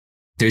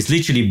There's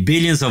literally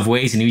billions of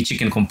ways in which you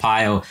can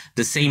compile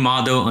the same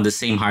model on the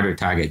same hardware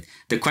target.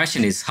 The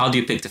question is, how do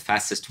you pick the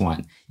fastest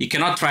one? You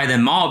cannot try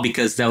them all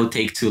because that would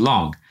take too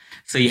long.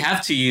 So you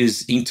have to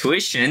use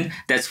intuition.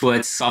 That's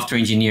what software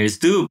engineers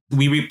do.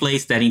 We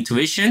replace that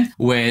intuition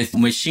with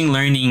machine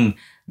learning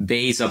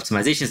based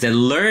optimizations that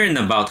learn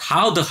about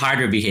how the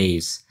hardware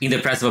behaves in the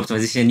presence of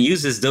optimization and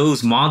uses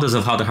those models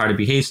of how the hardware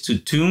behaves to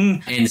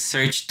tune and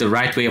search the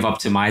right way of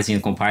optimizing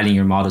and compiling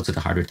your model to the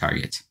hardware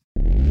target.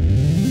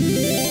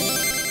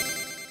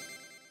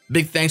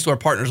 Big thanks to our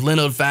partners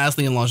Linode,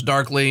 Fastly, and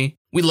LaunchDarkly.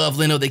 We love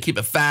Linode. They keep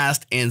it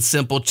fast and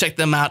simple. Check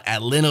them out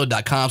at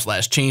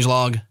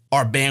linode.com/changelog.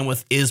 Our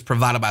bandwidth is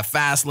provided by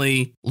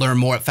Fastly. Learn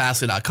more at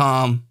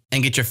fastly.com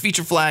and get your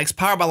feature flags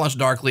powered by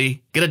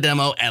LaunchDarkly. Get a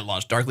demo at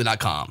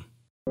launchdarkly.com.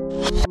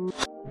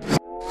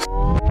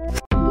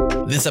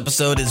 This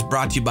episode is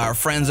brought to you by our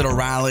friends at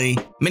O'Reilly.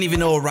 Many of you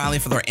know O'Reilly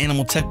for their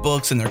animal tech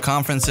books and their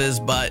conferences,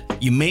 but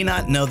you may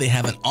not know they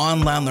have an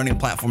online learning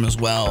platform as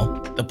well.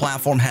 The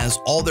platform has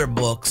all their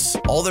books,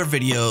 all their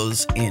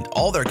videos, and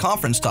all their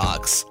conference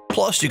talks.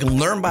 Plus, you can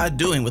learn by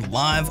doing with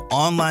live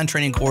online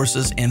training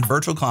courses and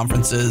virtual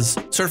conferences,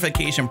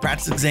 certification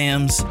practice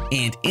exams,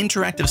 and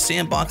interactive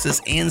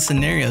sandboxes and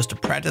scenarios to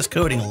practice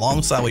coding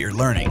alongside what you're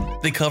learning.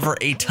 They cover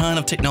a ton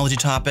of technology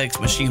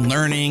topics: machine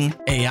learning,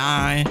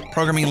 AI,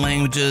 programming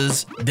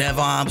languages,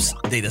 DevOps,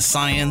 data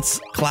science,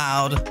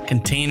 cloud,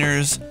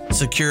 containers,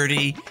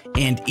 security,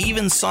 and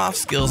even soft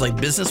skills like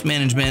business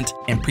management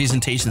and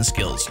presentation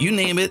skills. You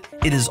name it,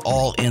 it is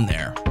all in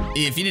there.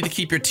 If you need to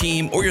keep your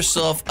team or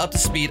yourself up to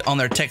speed on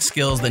their tech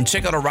skills, then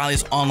check out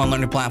O'Reilly's online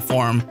learning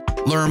platform.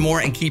 Learn more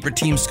and keep your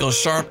team skills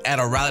sharp at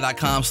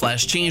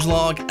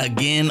O'Reilly.com/changelog.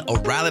 Again,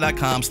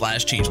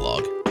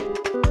 O'Reilly.com/changelog.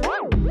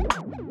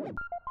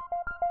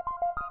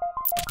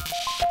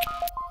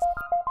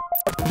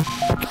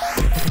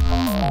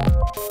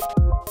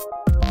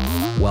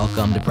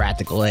 Welcome to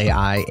Practical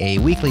AI, a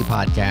weekly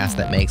podcast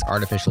that makes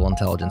artificial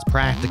intelligence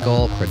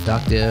practical,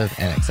 productive,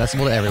 and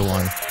accessible to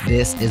everyone.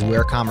 This is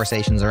where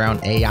conversations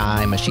around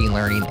AI, machine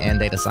learning, and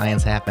data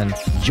science happen.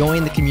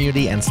 Join the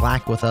community and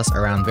Slack with us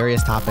around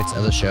various topics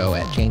of the show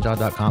at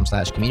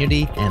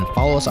changelog.com/community and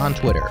follow us on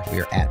Twitter.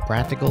 We are at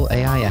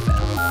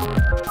PracticalAIFM.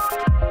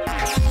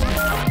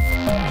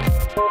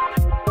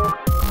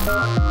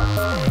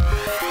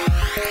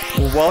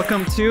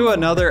 Welcome to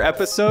another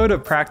episode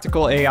of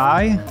Practical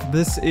AI.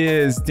 This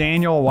is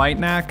Daniel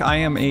Whitenack. I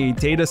am a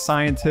data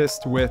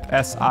scientist with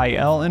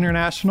SIL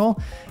International,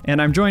 and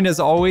I'm joined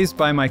as always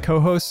by my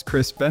co-host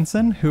Chris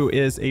Benson, who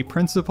is a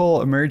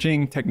principal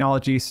emerging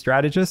technology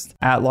strategist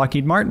at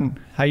Lockheed Martin.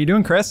 How you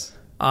doing, Chris?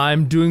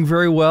 I'm doing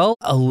very well.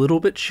 A little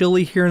bit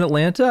chilly here in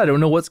Atlanta. I don't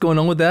know what's going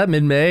on with that.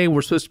 Mid-May,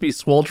 we're supposed to be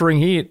sweltering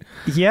heat.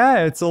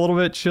 Yeah, it's a little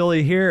bit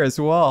chilly here as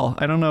well.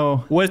 I don't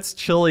know what's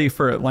chilly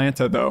for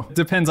Atlanta, though.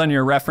 Depends on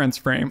your reference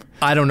frame.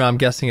 I don't know. I'm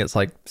guessing it's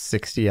like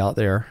 60 out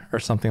there or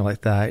something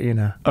like that, you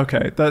know.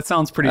 Okay, that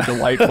sounds pretty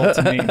delightful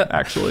to me,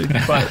 actually.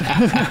 But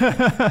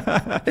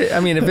I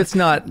mean, if it's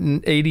not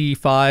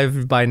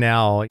 85 by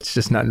now, it's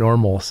just not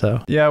normal. So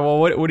yeah, well,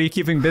 what are you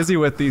keeping busy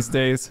with these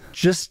days?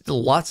 Just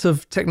lots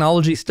of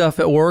technology stuff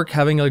at work,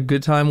 having a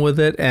good time with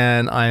it,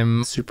 and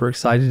I'm super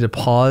excited to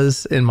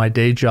pause in my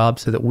day job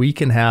so that we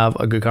can have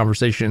a good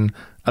conversation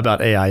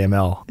about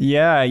AI/ML.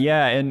 Yeah.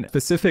 And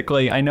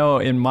specifically, I know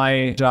in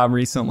my job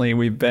recently,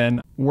 we've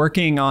been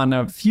working on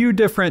a few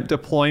different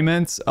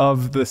deployments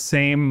of the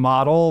same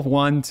model,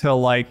 one to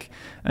like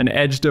an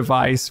edge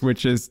device,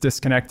 which is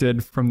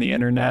disconnected from the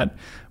internet,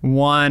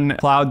 one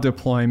cloud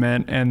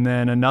deployment, and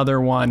then another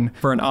one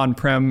for an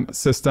on-prem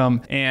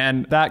system.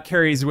 And that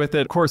carries with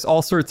it, of course,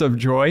 all sorts of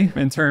joy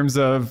in terms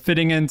of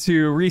fitting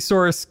into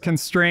resource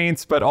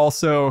constraints, but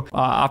also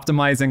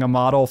optimizing a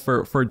model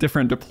for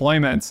different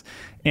deployments.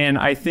 And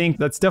I think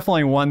that's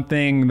definitely one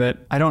thing that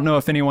I don't know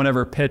if anyone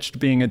ever pitched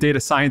being a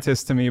data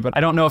scientist to me, but I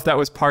don't know if that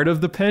was part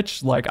of the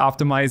pitch, like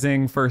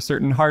optimizing for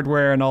certain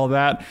hardware and all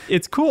that.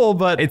 It's cool,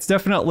 but it's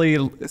definitely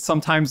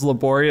sometimes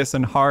laborious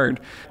and hard.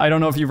 I don't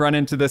know if you've run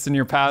into this in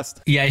your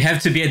past. Yeah, you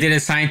have to be a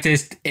data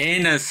scientist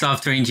and a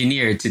software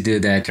engineer to do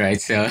that, right?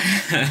 So,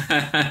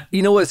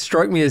 you know what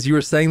struck me as you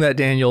were saying that,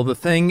 Daniel? The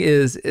thing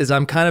is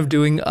I'm kind of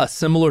doing a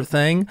similar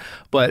thing,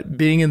 but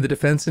being in the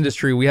defense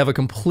industry, we have a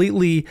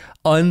completely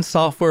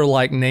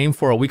unsoftware-like name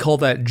for it. We call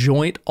that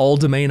joint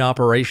all-domain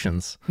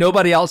operations.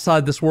 Nobody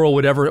outside this world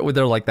would ever,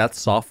 they're like, that's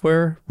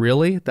software?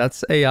 Really?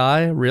 That's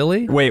AI?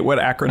 Really? Wait, what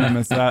acronym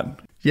is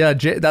that? Yeah,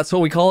 that's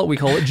what we call it. We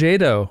call it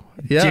JADO.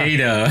 Yeah.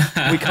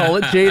 JADO. We call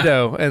it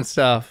JADO and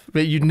stuff.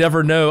 But you'd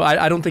never know.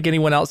 I don't think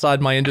anyone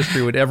outside my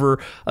industry would ever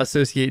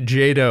associate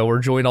JADO or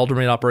joint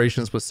all-domain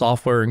operations with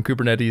software and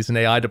Kubernetes and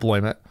AI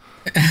deployment.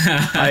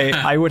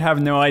 I would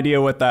have no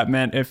idea what that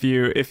meant if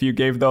you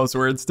gave those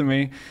words to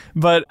me.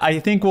 But I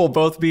think we'll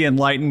both be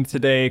enlightened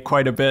today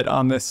quite a bit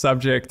on this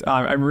subject.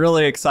 I'm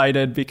really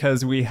excited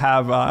because we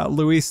have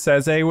Luis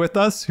Ceze with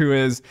us, who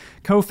is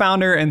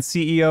co-founder and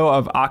CEO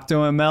of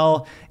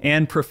OctoML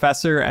and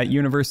professor at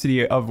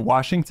University of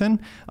Washington.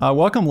 discussion.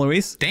 Welcome,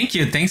 Luis. Thank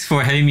you. Thanks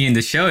for having me in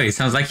the show. It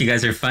sounds like you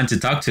guys are fun to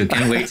talk to.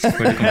 Can't wait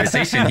for the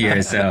conversation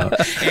here. So,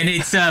 and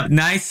it's a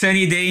nice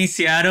sunny day in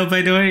Seattle,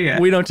 by the way.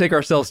 We don't take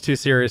ourselves too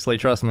seriously,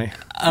 trust me.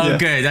 Oh,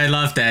 good. I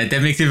love that.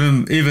 That makes it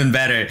even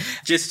better.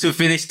 Just to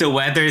finish the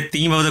weather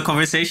theme of the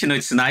conversation,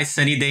 it's a nice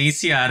sunny day in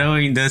Seattle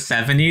in the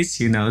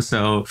 70s,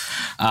 so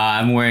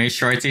I'm wearing a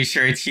short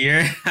t-shirt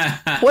here.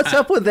 What's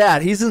up with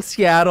that? He's in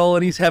Seattle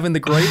and he's having the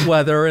great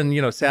weather, and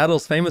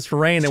Seattle's famous for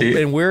rain,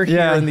 and we're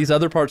here in these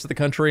other parts of the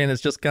country, and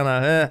it's just kind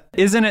of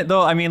Isn't it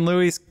though? I mean,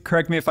 Luis,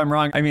 correct me if I'm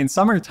wrong. I mean,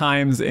 summer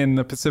times in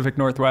the Pacific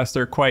Northwest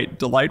are quite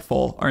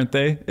delightful, aren't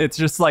they? It's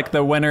just like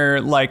the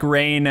winter, like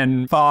rain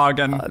and fog,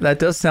 and that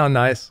does sound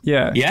nice.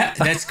 Yeah,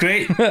 that's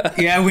great.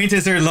 Yeah,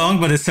 winters are long,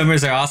 but the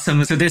summers are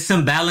awesome. So there's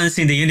some balance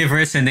in the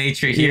universe and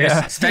nature here,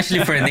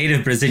 especially for a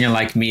native Brazilian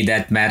like me.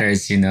 That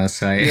matters, So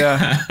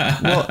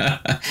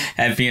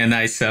having a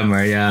nice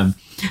summer,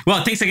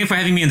 Well, thanks again for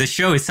having me on the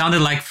show. It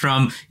sounded like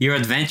from your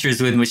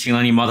adventures with machine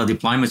learning model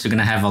deployments, we're going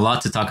to have a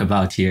lot to talk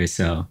about here.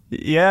 So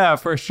yeah,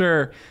 for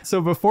sure.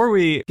 So before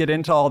we get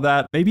into all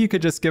that, maybe you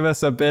could just give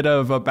us a bit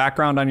of a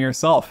background on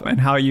yourself and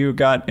how you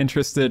got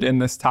interested in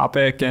this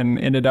topic and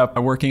ended up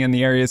working in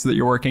the areas that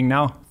you're working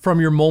now. From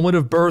your moment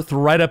of birth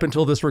right up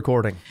until this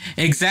recording.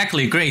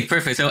 Exactly. Great.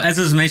 Perfect. So as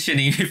I was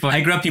mentioning before,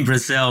 I grew up in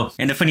Brazil.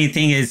 And the funny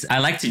thing is, I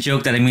like to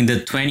joke that I'm in the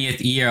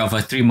 20th year of a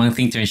 3-month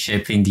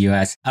internship in the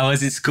US. I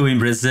was in school in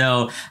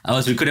Brazil. I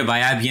was recruited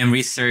by IBM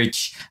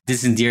Research. This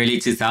is in the early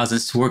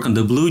 2000s to work on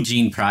the Blue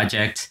Gene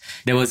project.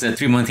 There was a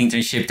 3-month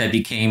internship that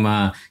became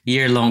a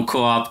year-long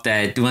co-op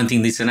that one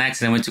thing leads to the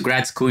next. And I went to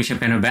grad school in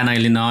Champaign-Urbana,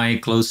 Illinois,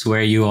 close to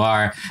where you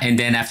are. And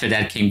then after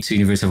that came to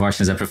University of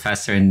Washington as a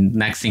professor. And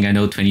next thing I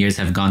know, 20 years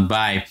have gone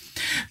by.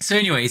 So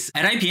anyways,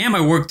 at IBM,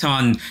 I worked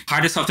on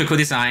hardware software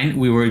co-design.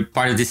 We were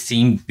part of this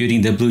team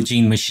building the Blue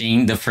Gene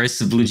machine, the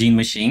first Blue Gene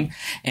machine.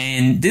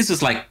 And this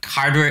was like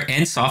hardware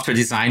and software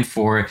design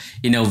for,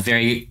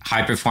 very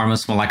high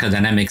performance molecular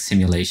dynamics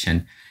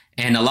simulation.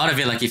 And a lot of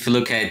it, like if you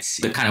look at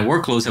the kind of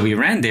workloads that we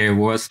ran there,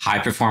 was high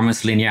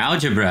performance linear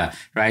algebra,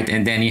 right?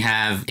 And then you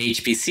have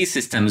HPC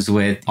systems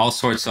with all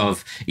sorts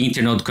of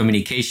internode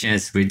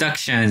communications,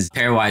 reductions,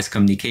 pairwise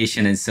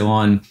communication, and so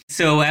on.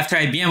 So after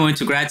IBM, I went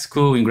to grad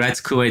school. In grad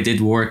school, I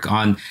did work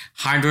on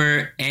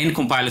hardware and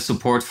compiler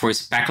support for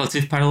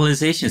speculative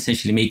parallelization,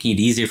 essentially making it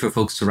easier for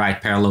folks to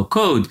write parallel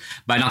code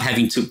by not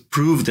having to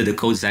prove that the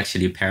code is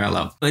actually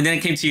parallel. And then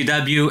I came to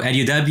UW. At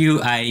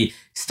UW, I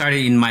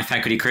started in my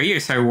faculty career,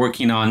 started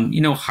working on,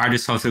 hardware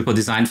software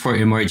co-design for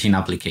emerging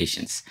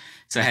applications.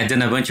 So I had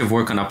done a bunch of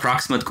work on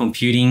approximate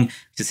computing.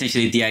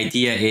 Essentially, the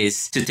idea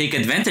is to take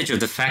advantage of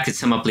the fact that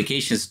some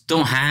applications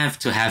don't have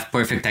to have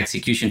perfect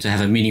execution to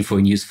have a meaningful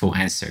and useful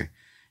answer.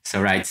 So,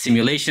 right,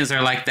 simulations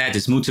are like that.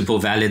 There's multiple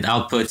valid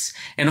outputs.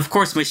 And of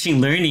course, machine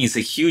learning is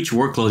a huge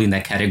workload in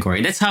that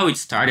category. That's how it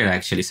started,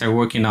 actually. Started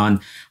working on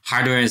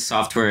hardware and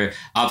software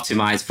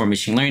optimized for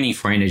machine learning,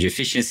 for energy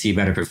efficiency,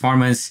 better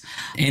performance.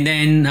 And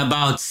then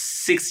about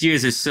 6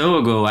 years or so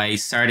ago, I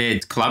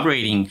started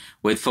collaborating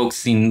with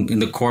folks in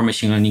the core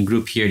machine learning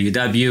group here at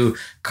UW.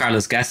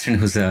 Carlos Gastrin,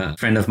 who's a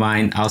friend of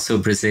mine, also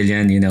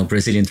Brazilian,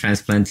 Brazilian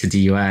transplant to the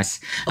US.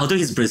 Although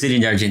he's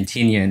Brazilian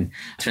Argentinian,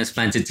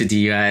 transplanted to the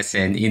US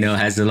and,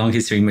 has a long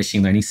history in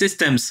machine learning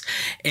systems.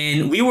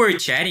 And we were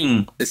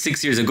chatting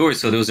 6 years ago or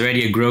so. There was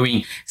already a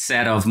growing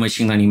set of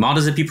machine learning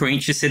models that people are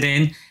interested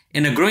in.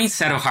 And a growing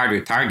set of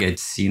hardware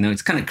targets.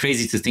 It's kind of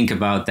crazy to think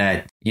about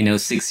that,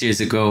 6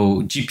 years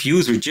ago,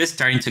 GPUs were just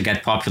starting to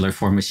get popular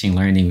for machine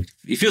learning.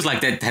 It feels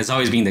like that has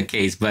always been the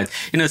case. But,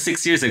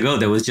 6 years ago,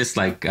 that was just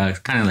like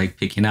kind of like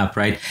picking up,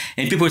 right?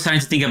 And people were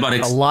starting to think about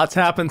it. A lot's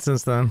happened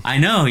since then. I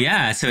know,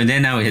 yeah. So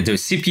then now we had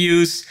those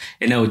CPUs,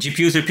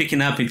 GPUs are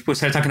picking up and people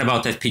started talking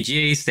about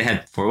FPGAs. They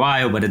had for a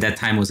while, but at that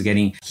time it was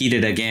getting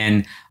heated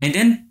again. And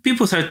then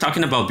people started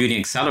talking about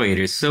building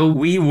accelerators. So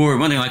we were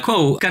wondering like,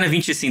 kind of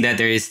interesting that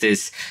there is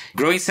this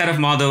growing set of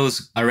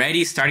models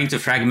already starting to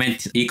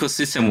fragment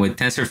ecosystem with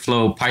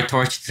TensorFlow,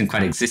 PyTorch didn't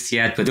quite exist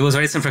yet, but there was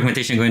already some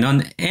fragmentation going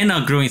on and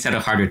a growing set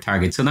of hardware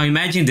targets. So now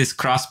imagine this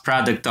cross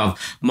product of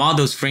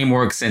models,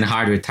 frameworks, and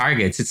hardware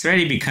targets. It's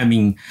already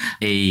becoming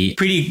a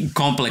pretty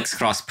complex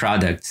cross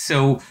product.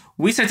 So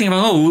we started thinking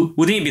about,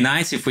 wouldn't it be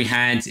nice if we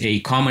had a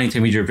common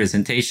intermediate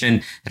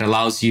representation that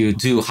allows you to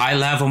do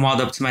high-level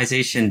model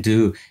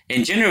optimization,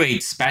 and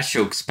generate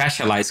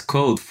specialized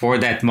code for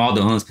that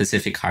model on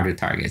specific hardware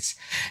targets.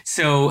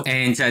 So,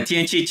 and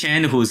Tianqi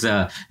Chen, who's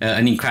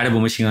an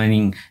incredible machine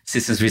learning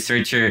systems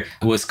researcher,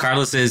 was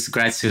Carlos's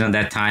grad student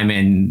at that time,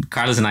 and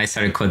Carlos and I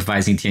started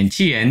co-advising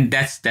Tianqi, and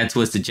that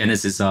was the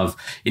genesis of,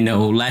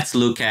 let's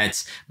look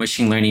at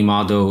machine learning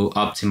model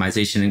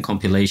optimization and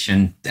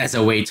compilation as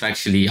a way to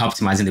actually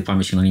optimize and deploy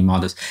machine learning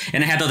models.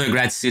 And I had other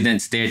grad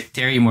students there,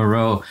 Terry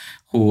Moreau,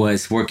 who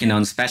was working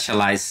on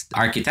specialized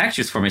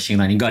architectures for machine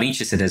learning, got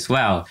interested as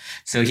well.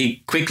 So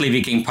he quickly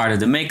became part of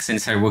the mix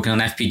and started working on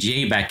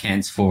FPGA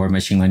backends for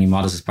machine learning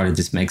models as part of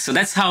this mix. So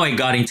that's how I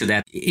got into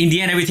that. In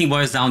the end, everything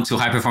boils down to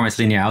high-performance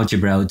linear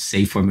algebra, I would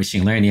say, for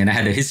machine learning. And I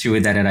had a history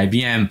with that at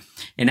IBM,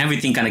 and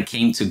everything kind of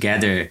came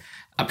together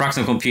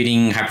approximate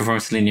computing, high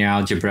performance linear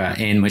algebra,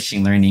 and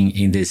machine learning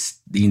in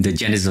the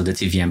genesis of the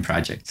TVM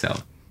project. So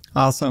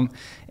awesome.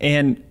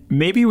 And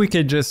maybe we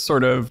could just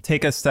sort of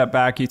take a step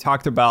back. You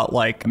talked about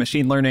like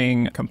machine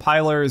learning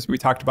compilers. We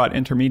talked about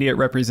intermediate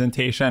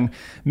representation.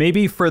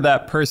 Maybe for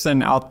that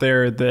person out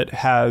there that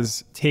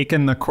has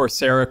taken the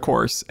Coursera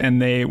course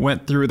and they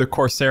went through the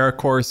Coursera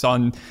course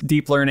on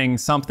deep learning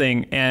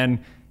something, and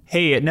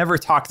hey, it never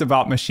talked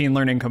about machine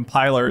learning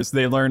compilers.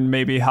 They learned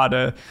maybe how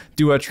to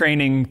do a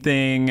training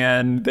thing,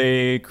 and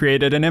they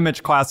created an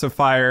image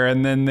classifier,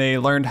 and then they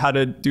learned how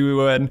to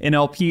do an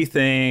NLP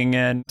thing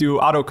and do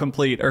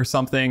autocomplete or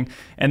something.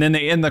 And then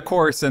they end the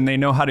course and they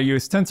know how to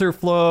use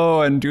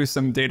TensorFlow and do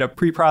some data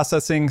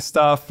pre-processing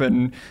stuff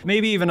and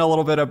maybe even a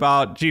little bit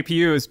about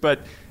GPUs,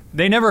 but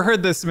they never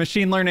heard this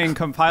machine learning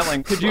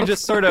compiling. Could you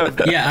just sort of...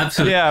 Yeah,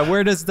 absolutely. Yeah,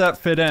 where does that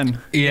fit in?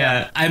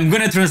 Yeah, I'm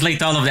going to translate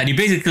all of that. You're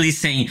basically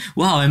saying,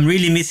 wow, I'm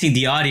really missing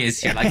the audience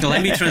here. Like,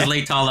 let me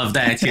translate all of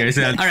that here.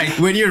 So, all right,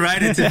 when you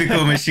write a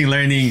typical machine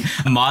learning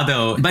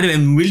model, by the way,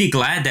 I'm really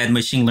glad that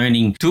machine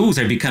learning tools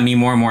are becoming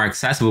more and more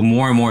accessible.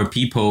 More and more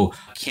people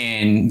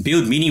can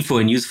build meaningful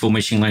and useful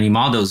machine learning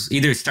models,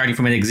 either starting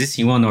from an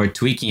existing one or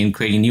tweaking and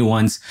creating new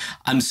ones.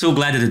 I'm so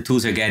glad that the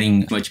tools are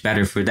getting much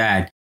better for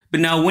that. But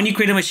now, when you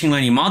create a machine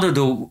learning model,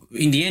 though,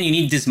 in the end, you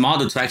need this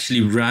model to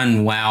actually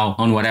run well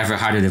on whatever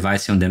hardware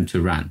device you want them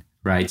to run,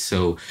 right?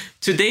 So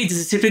today, this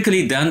is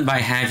typically done by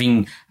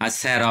having a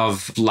set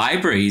of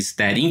libraries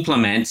that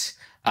implement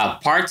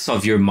parts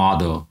of your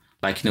model.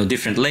 Like,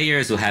 different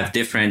layers will have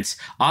different,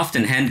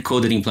 often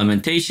hand-coded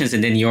implementations,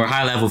 and then your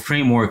high-level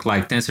framework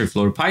like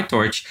TensorFlow or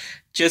PyTorch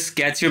just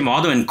gets your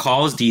model and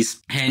calls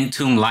these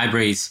hand-tuned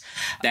libraries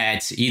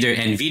that either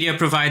NVIDIA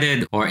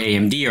provided or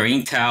AMD or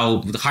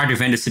Intel. The hardware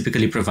vendors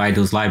typically provide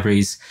those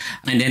libraries.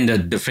 And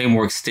then the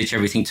frameworks stitch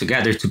everything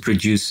together to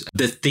produce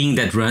the thing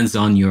that runs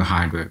on your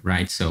hardware,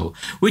 right? So,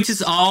 which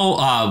is all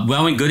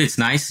well and good. It's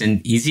nice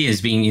and easy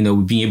as being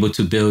able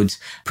to build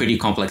pretty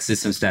complex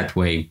systems that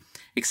way.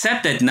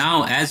 Except that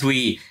now, as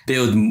we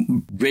build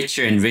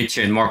richer and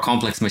richer and more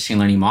complex machine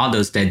learning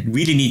models that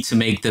really need to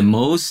make the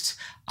most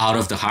out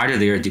of the hardware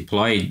they are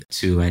deployed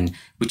to, and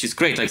which is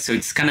great. Like, so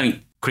it's kind of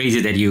crazy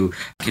that you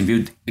can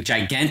build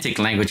gigantic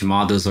language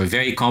models or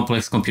very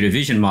complex computer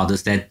vision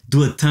models that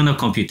do a ton of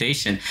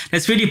computation.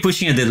 That's really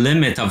pushing at the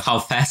limit of how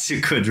fast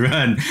you could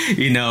run,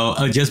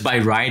 just by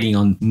writing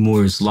on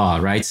Moore's law,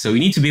 right? So you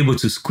need to be able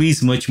to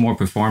squeeze much more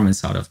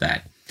performance out of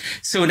that.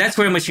 So that's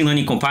where a machine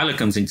learning compiler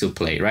comes into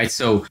play, right?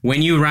 So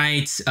when you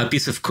write a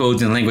piece of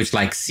code in a language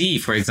like C,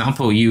 for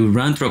example, you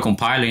run through a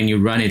compiler and you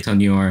run it on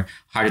your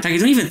hardware target.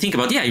 You don't even think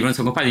about, you run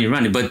through a compiler and you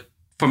run it. But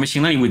for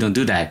machine learning, we don't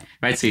do that,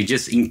 right? So you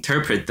just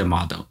interpret the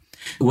model.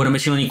 What a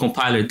machine learning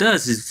compiler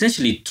does is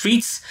essentially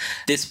treats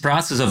this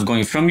process of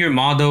going from your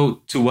model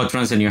to what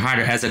runs on your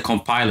hardware as a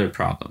compiler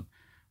problem.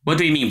 What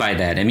do you mean by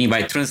that? I mean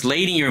by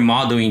translating your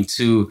model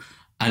into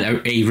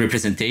a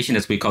representation,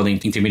 as we call the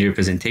intermediate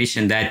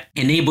representation, that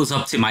enables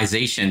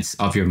optimizations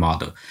of your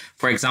model.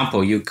 For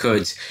example, you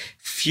could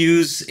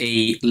fuse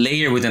a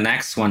layer with the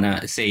next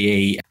one, say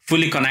a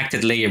fully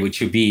connected layer,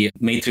 which would be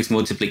matrix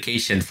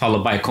multiplication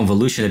followed by a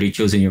convolution that you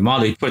chose in your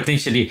model.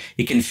 Potentially,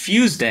 you can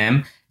fuse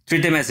them,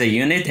 treat them as a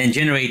unit, and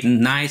generate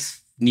nice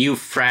new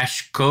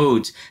fresh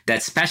code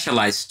that's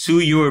specialized to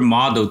your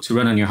model to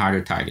run on your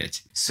hardware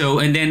target. So,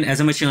 and then as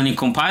a machine learning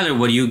compiler,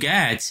 what you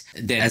get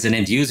as an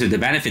end user, the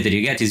benefit that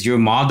you get is your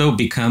model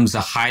becomes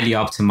a highly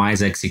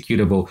optimized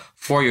executable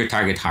for your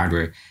target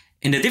hardware.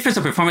 And the difference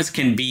of performance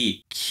can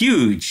be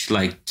huge,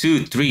 like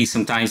 2, 3,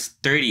 sometimes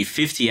 30,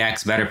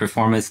 50x better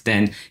performance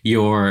than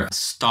your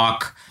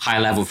stock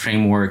high-level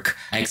framework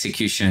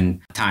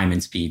execution time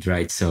and speed,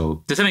 right?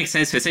 So does that make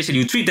sense? So essentially,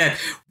 you treat that,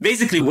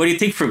 basically what you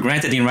take for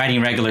granted in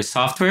writing regular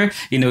software,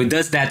 it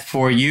does that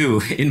for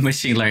you in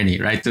machine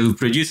learning, right? So it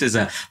produces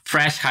a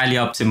fresh, highly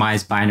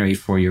optimized binary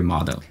for your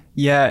model.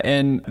 Yeah,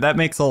 and that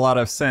makes a lot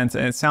of sense.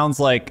 And it sounds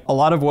like a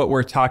lot of what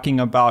we're talking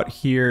about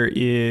here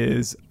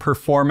is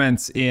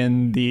performance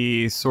in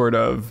the sort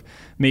of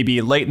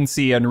maybe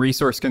latency and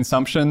resource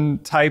consumption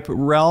type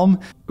realm.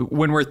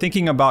 When we're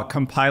thinking about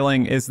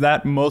compiling, is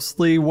that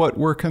mostly what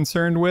we're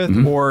concerned with?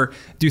 Mm-hmm. Or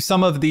do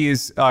some of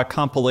these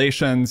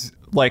compilations,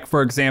 like,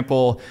 for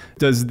example,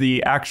 does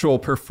the actual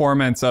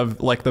performance of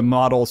like the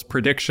model's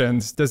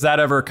predictions, does that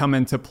ever come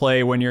into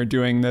play when you're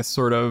doing this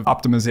sort of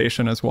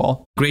optimization as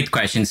well? Great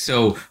question.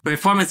 So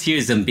performance here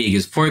is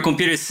ambiguous. For a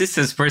computer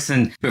systems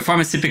person,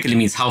 performance typically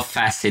means how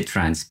fast it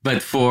runs.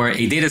 But for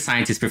a data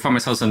scientist,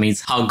 performance also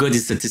means how good the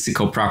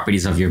statistical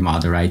properties of your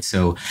model, right?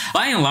 So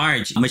by and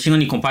large, machine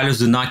learning compilers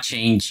do not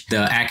change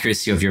the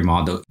accuracy of your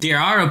model. There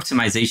are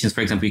optimizations.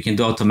 For example, you can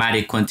do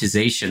automatic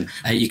quantization.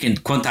 You can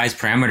quantize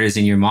parameters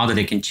in your model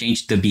that can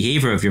change the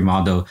behavior of your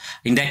model.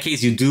 In that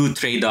case, you do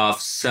trade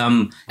off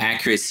some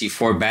accuracy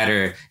for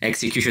better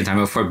execution time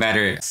or for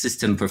better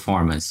system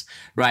performance,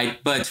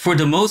 right? But for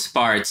the most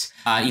part,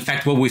 in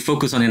fact, what we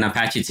focus on in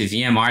Apache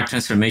TVM are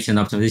transformation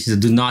optimizations that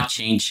do not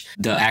change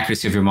the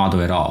accuracy of your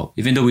model at all.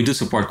 Even though we do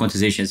support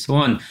quantization and so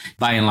on,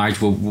 by and large,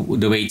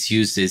 the way it's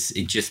used is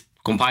it just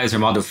compiles your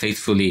model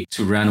faithfully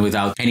to run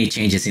without any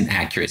changes in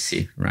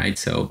accuracy, right?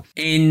 So,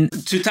 and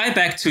to tie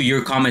back to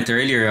your comment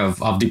earlier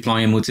of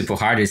deploying multiple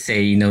hardware,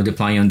 say,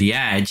 deploying on the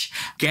edge,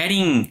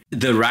 getting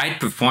the right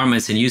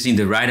performance and using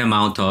the right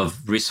amount of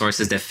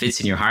resources that fits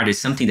in your hardware is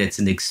something that's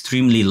an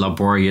extremely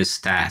laborious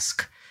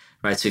task,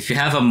 right? So if you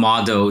have a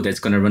model that's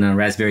going to run on a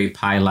Raspberry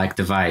Pi-like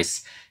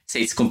device,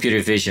 say it's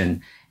computer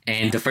vision,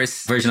 and the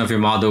first version of your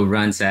model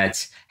runs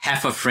at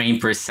half a frame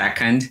per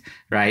second,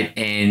 right?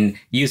 And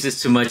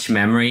uses too much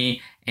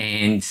memory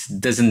and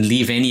doesn't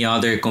leave any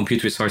other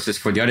compute resources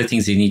for the other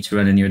things you need to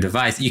run on your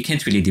device, you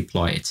can't really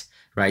deploy it,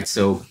 right?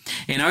 So,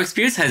 and our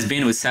experience has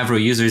been with several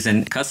users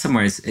and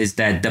customers is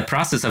that the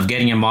process of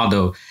getting a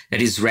model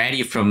that is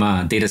ready from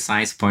a data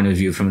science point of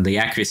view, from the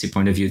accuracy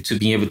point of view, to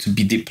being able to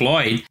be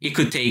deployed, it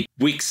could take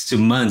weeks to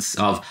months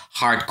of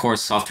hardcore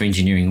software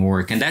engineering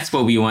work. And that's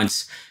what we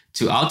want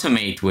to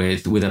automate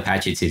with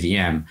Apache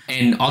TVM.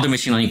 And other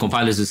machine learning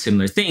compilers do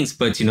similar things,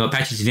 but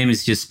Apache TVM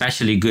is just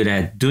especially good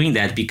at doing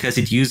that because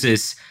it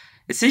uses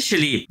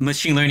essentially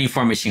machine learning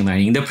for machine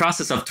learning. In the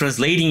process of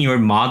translating your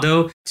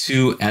model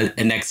to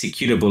an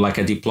executable, like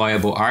a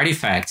deployable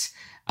artifact,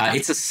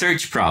 it's a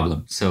search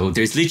problem. So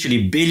there's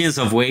literally billions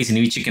of ways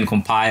in which you can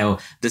compile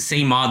the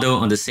same model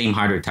on the same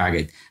hardware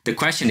target. The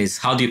question is,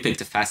 how do you pick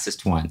the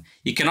fastest one?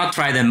 You cannot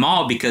try them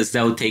all because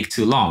that would take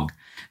too long.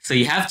 So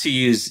you have to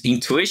use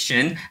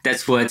intuition.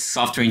 That's what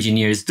software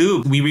engineers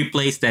do. We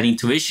replace that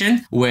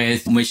intuition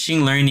with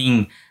machine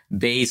learning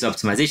based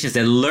optimizations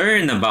that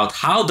learn about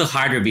how the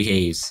hardware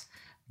behaves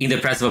in the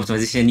process of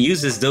optimization and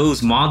uses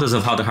those models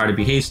of how the hardware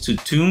behaves to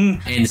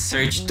tune and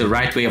search the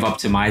right way of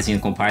optimizing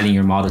and compiling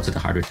your model to the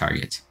hardware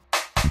target.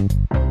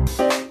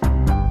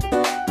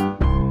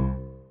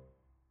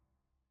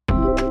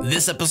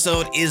 This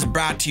episode is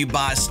brought to you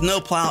by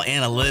Snowplow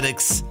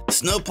Analytics.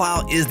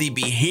 Snowplow is the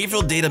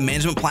behavioral data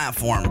management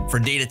platform for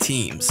data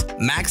teams.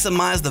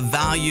 Maximize the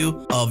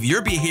value of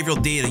your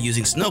behavioral data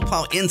using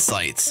Snowplow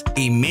Insights,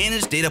 a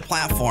managed data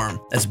platform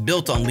that's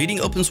built on leading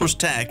open source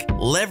tech,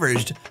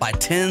 leveraged by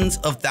tens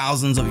of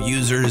thousands of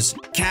users.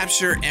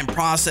 Capture and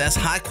process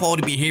high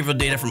quality behavioral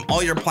data from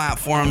all your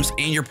platforms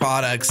and your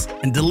products,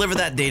 and deliver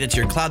that data to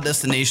your cloud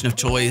destination of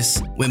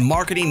choice. When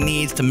marketing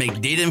needs to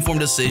make data informed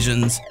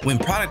decisions, when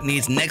product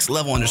needs next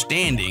level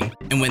understanding,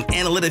 and when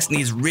analytics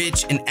needs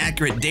rich and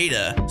accurate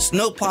data,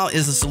 Snowplow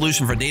is the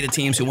solution for data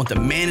teams who want to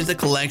manage the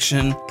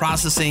collection,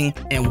 processing,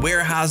 and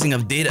warehousing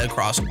of data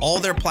across all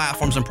their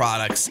platforms and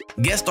products.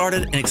 Get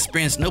started and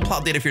experience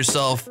Snowplow data for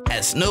yourself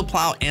at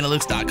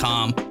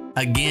snowplowanalytics.com.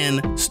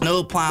 Again,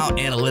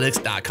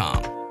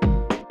 snowplowanalytics.com.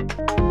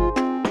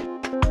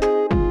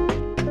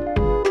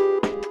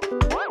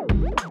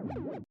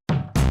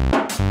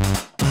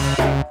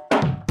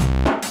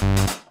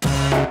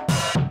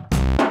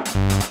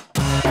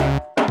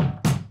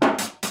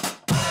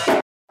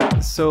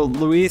 So,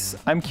 Luis,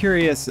 I'm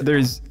curious,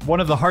 there's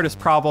one of the hardest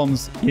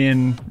problems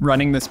in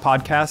running this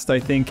podcast, I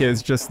think,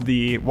 is just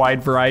the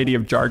wide variety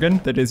of jargon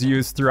that is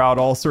used throughout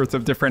all sorts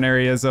of different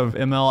areas of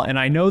ML. And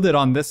I know that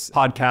on this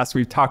podcast,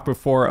 we've talked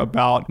before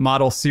about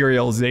model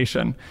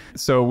serialization.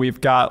 So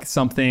we've got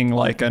something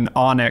like an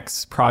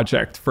Onyx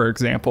project, for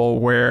example,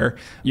 where,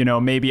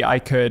 maybe I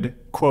could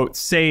quote,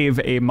 save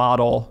a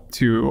model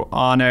to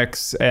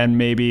Onyx and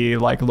maybe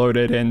like load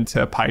it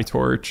into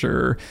PyTorch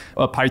or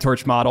a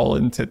PyTorch model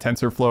into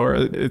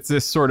TensorFlow. It's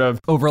this sort of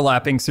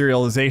overlapping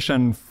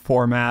serialization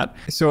format.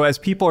 So as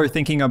people are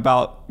thinking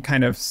about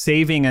kind of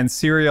saving and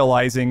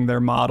serializing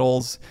their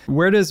models,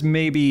 where does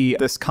maybe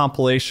this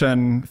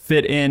compilation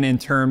fit in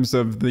terms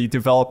of the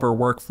developer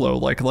workflow?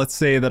 Like, let's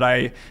say that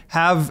I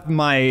have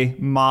my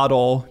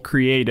model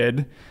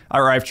created,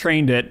 or I've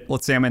trained it.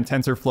 Let's say I'm in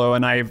TensorFlow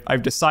and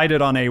I've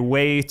decided on a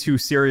way to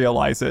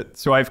serialize it.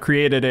 So I've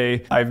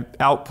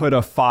output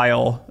a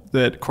file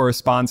that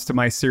corresponds to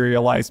my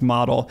serialized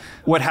model.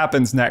 What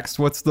happens next?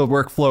 What's the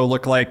workflow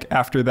look like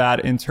after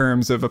that in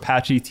terms of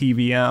Apache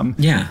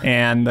TVM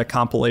and the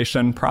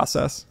compilation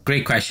process?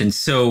 Great question.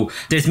 So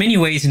there's many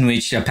ways in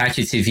which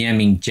Apache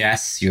TVM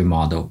ingests your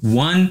model.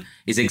 One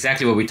is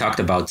exactly what we talked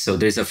about. So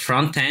there's a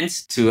front end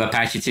to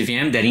Apache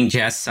TVM that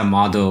ingests a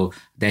model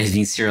that has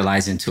been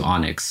serialized into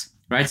Onyx,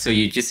 right? So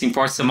you just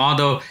import the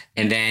model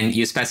and then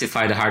you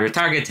specify the hardware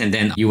target and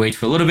then you wait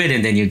for a little bit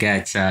and then you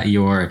get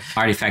your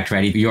artifact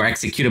ready, your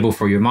executable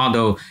for your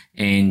model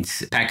and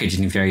package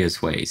it in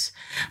various ways.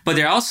 But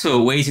there are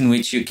also ways in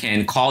which you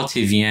can call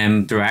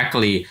TVM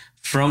directly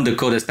from the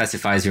code that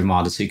specifies your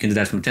model. So you can do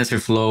that from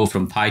TensorFlow,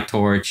 from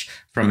PyTorch,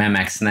 from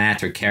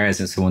MXNet or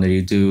Keras and so on that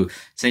you do.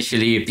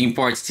 Essentially, it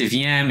imports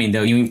TVM, and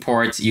then you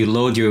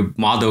load your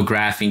model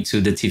graph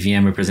into the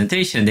TVM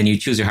representation, then you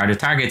choose your hardware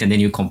target, and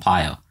then you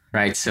compile,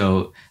 right?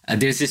 So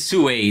there's these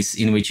two ways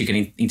in which you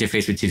can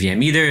interface with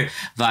TVM, either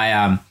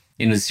via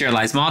the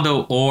serialized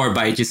model or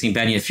by just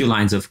embedding a few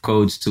lines of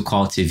code to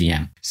call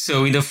TVM.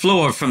 So in the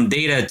flow from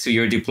data to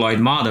your deployed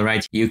model,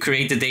 right, you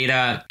create the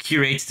data,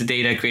 curate the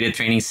data, create a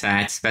training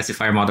set,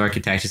 specify your model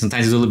architecture.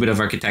 Sometimes you do a little bit of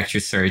architecture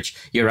search.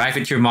 You arrive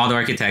at your model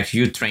architecture,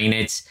 you train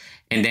it,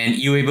 and then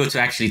you're able to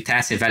actually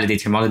test and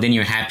validate your model, then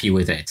you're happy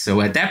with it. So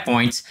at that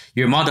point,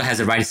 your model has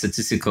the right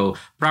statistical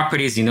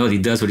properties. You know,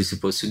 it does what it's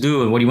supposed to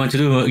do. And what you want to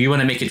do, you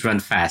want to make it run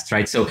fast,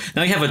 right? So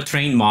now you have a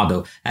trained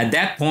model. At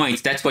that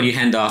point, that's what you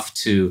hand off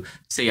to,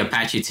 say,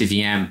 Apache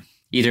TVM,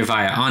 either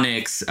via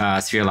Onyx,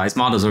 serialized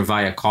models, or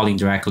via calling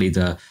directly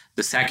the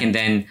second.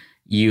 Then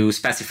you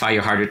specify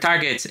your hardware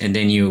targets, and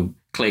then you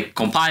click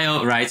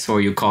compile, right? So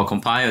you call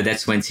compile.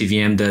 That's when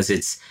TVM does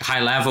its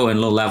high level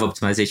and low level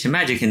optimization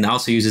magic, and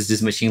also uses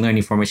this machine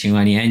learning for machine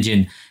learning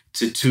engine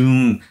to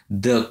tune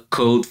the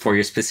code for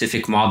your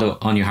specific model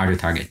on your hardware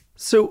target.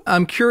 So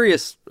I'm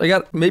curious, I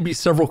got maybe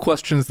several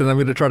questions that I'm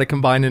going to try to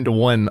combine into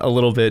one a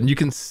little bit, and you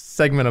can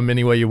segment them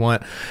any way you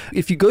want.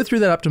 If you go through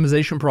that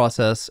optimization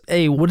process,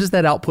 what does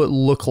that output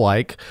look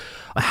like?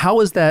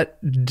 How is that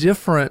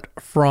different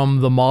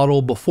from the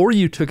model before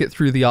you took it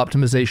through the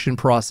optimization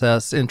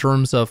process in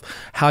terms of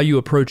how you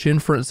approach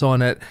inference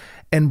on it?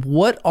 And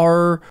what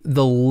are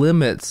the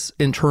limits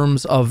in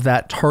terms of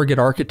that target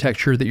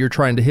architecture that you're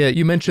trying to hit?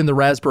 You mentioned the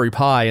Raspberry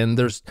Pi, and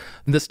there's,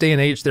 in this day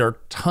and age, there are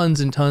tons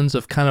and tons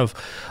of kind of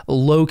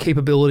low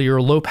capability or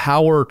low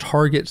power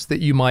targets that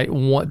you might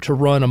want to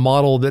run a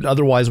model that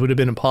otherwise would have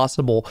been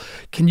impossible.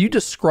 Can you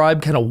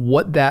describe kind of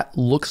what that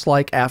looks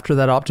like after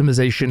that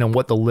optimization and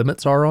what the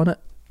limits are on it?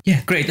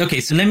 Yeah, great.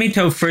 Okay, so let me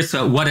tell first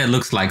what it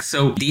looks like.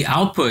 So the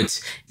output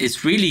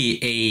is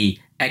really a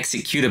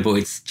executable.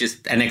 It's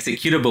just an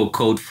executable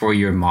code for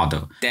your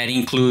model. That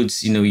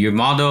includes, your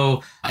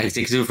model,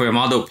 executable for your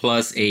model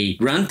plus a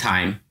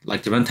runtime.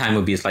 Like the runtime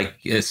would be like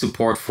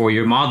support for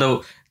your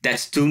model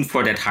that's tuned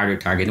for that hardware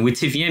target. And with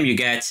TVM, you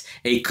get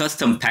a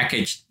custom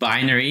packaged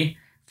binary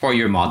for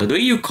your model. The way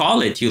you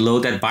call it, you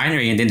load that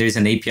binary, and then there's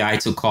an API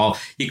to call.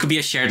 It could be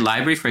a shared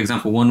library. For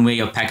example, one way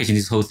of packaging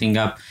this whole thing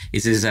up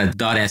is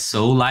a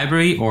 .so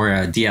library or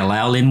a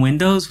DLL in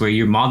Windows, where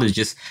your model is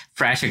just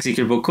fresh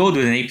executable code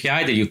with an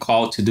API that you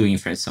call to do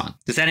inference on.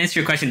 Does that answer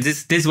your question?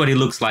 This is what it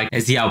looks like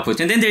as the output.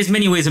 And then there's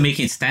many ways of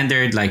making it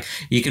standard. Like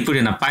you can put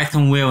in a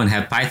Python wheel and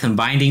have Python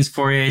bindings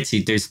for it.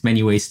 There's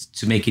many ways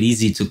to make it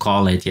easy to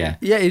call it. Yeah.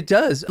 Yeah, it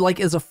does. Like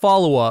as a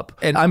follow-up,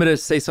 and I'm going to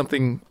say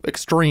something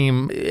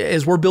extreme,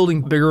 as we're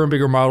building bigger and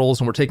bigger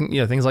models, and we're taking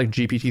things like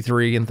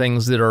GPT-3 and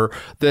things that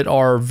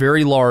are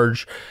very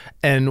large,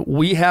 and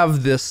we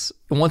have this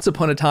once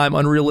upon a time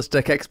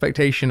unrealistic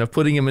expectation of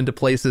putting them into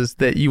places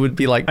that you would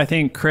be like, I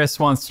think Chris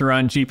wants to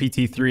run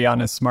GPT-3 on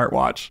his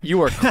smartwatch. You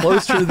are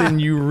closer than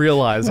you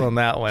realize on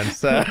that one.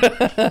 So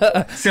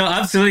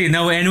absolutely.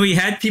 No, and we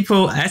had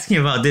people asking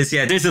about this.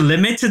 Yeah, there's a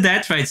limit to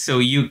that, right? So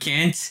you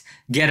can't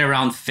get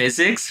around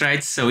physics,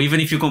 right? So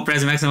even if you compress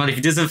the maximum, if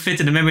it doesn't fit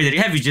in the memory that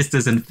you have, it just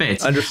doesn't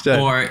fit. Understood.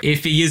 Or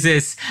if it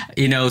uses,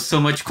 so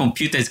much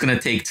compute that it's going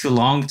to take too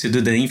long to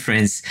do the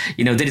inference,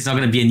 then it's not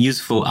going to be a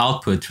useful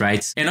output,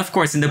 right? And of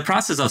course, in the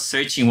process of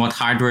searching what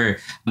hardware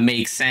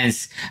makes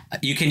sense,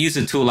 you can use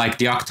a tool like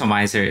the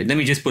OctoMizer. Let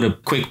me just put a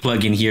quick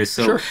plug in here.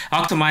 So sure.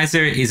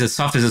 OctoMizer is a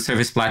software as a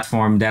service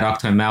platform that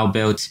OctoML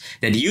built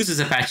that uses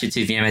Apache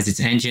TVM as its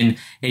engine.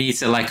 And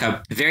it's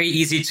a very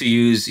easy to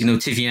use,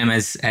 TVM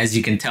as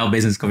you can tell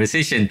based on this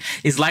conversation,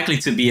 is likely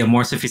to be a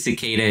more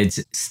sophisticated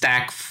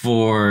stack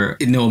for,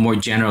 more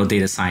general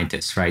data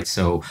scientists, right?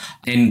 So,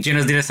 and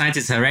general data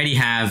scientists already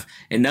have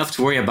enough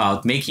to worry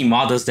about. Making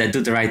models that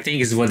do the right thing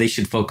is what they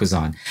should focus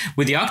on.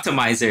 With the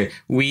OctoMizer,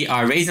 we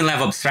are raising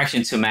level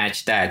abstraction to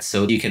match that.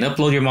 So you can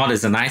upload your model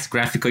as a nice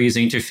graphical user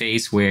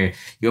interface where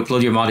you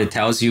upload your model, it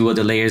tells you what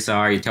the layers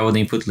are, you tell what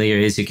the input layer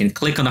is, you can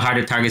click on the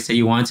hardware targets that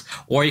you want,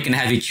 or you can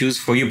have it choose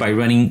for you by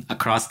running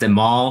across them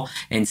all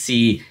and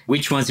see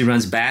which ones it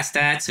runs best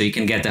at. So you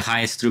can get the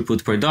highest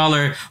throughput per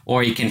dollar,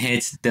 or you can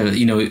hit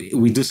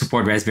we do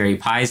support Raspberry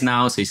Pis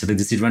now. So you select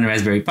this run a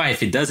Raspberry Pi.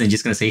 If it doesn't, it's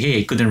just going to say, hey,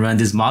 I couldn't run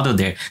this model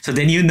there. So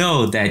then you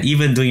know that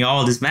even doing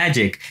all this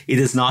magic, it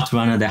does not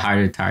run on the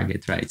hardware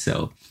target, right?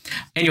 So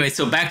anyway,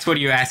 so back to what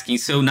you're asking.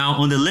 So now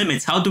on the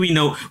limits, how do we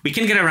know? We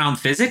can get around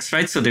physics,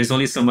 right? So there's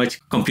only so much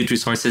compute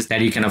resources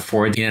that you can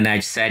afford in an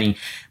edge setting.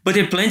 But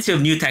there are plenty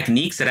of new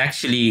techniques that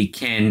actually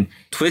can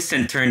twist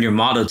and turn your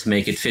model to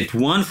make it fit.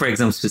 One, for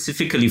example,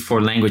 specifically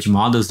for language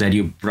models that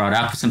you brought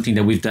up, something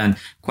that we've done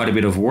quite a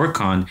bit of work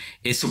on,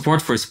 is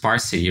support for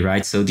sparsity,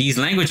 right? So these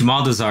language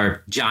models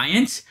are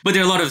giant, but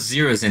there are a lot of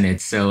zeros in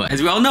it. So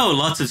as we all know,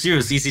 lots of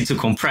zeros easy to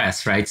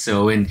compress, right?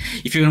 So and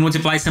if you're going to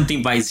multiply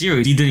something by zero,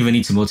 you don't even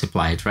need to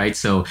multiply it, right?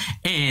 So,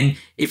 and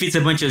if it's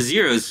a bunch of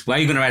zeros, why are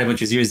you going to write a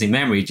bunch of zeros in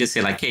memory? Just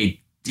say like,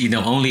 hey,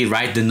 only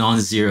write the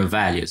non-zero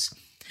values.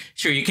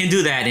 Sure, you can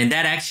do that. And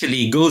that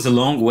actually goes a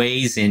long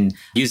ways in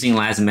using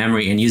less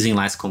memory and using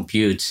less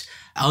compute.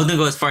 I wouldn't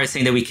go as far as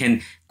saying that we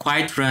can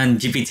quite run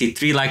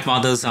GPT-3-like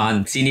models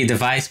on any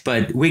device,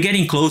 but we're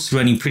getting close to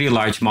running pretty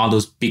large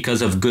models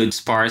because of good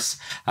sparse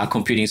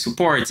computing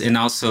support, and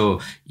also,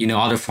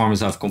 other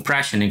forms of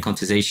compression and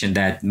quantization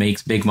that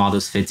makes big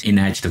models fit in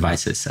edge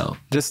devices. So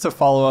just to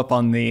follow up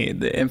on the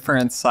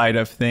inference side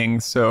of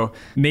things, so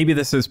maybe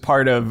this is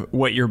part of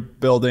what you're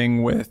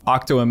building with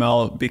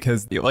OctoML,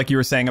 because like you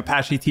were saying,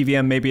 Apache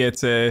TVM, maybe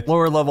it's a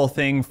lower level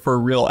thing for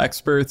real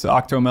experts.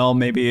 OctoML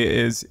maybe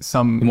is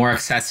some more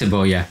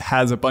accessible,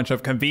 has a bunch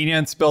of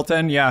convenience built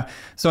in.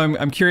 So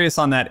I'm curious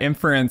on that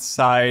inference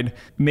side,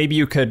 maybe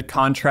you could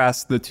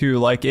contrast the two.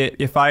 Like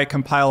if I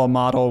compile a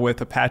model with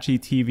Apache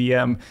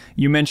TVM,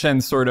 you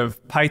mentioned sort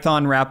of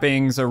Python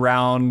wrappings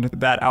around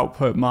that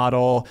output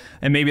model,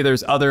 and maybe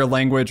there's other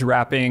language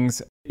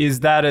wrappings.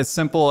 Is that as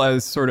simple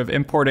as sort of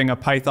importing a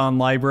Python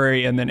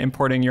library and then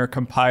importing your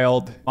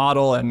compiled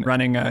model and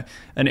running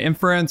an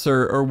inference,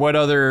 or what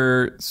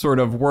other sort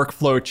of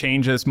workflow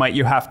changes might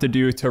you have to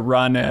do to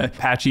run a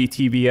Apache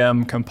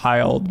TVM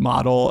compiled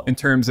model in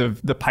terms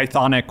of the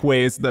Pythonic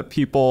ways that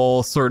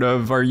people sort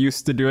of are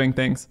used to doing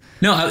things?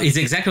 No, it's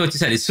exactly what you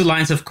said. It's 2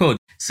 lines of code.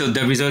 So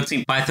the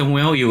resulting Python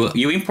will,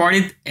 you import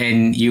it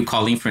and you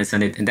call inference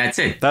on it, and that's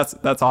it.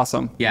 That's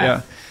awesome.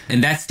 Yeah.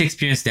 And that's the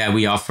experience that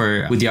we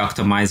offer with the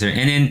Optimizer.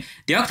 And then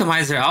the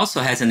Optimizer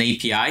also has an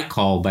API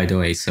call, by the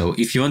way. So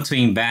if you want to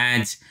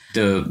embed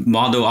the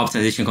model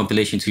optimization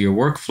compilation to your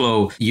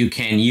workflow, you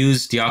can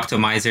use the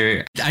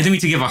Optimizer. I don't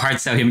mean to give a hard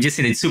sell here. I'm just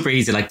saying it's super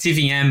easy. Like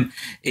TVM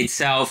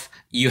itself,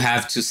 you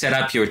have to set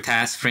up your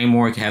task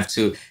framework. You have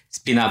to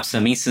spin up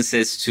some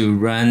instances to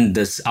run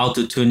this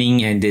auto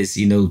tuning and this,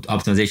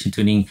 optimization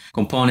tuning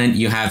component.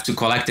 You have to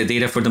collect the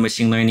data for the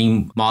machine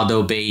learning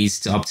model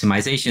based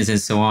optimizations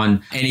and so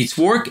on. And it's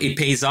work, it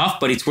pays off,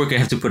 but it's work you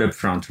have to put up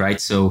front,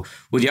 right? So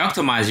with the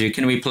Optimizer, you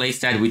can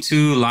replace that with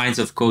 2 lines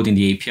of code in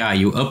the API.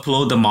 You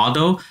upload the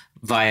model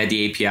via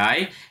the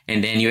API,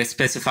 and then you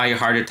specify your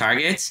harder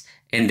targets,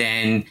 and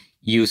then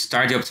you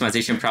start the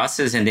optimization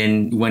process, and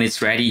then when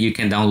it's ready, you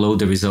can download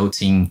the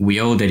resulting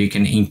wheel that you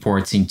can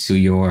import into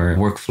your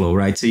workflow,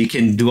 right? So you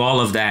can do all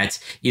of that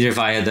either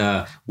via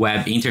the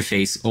web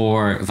interface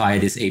or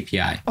via this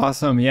API.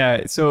 Awesome.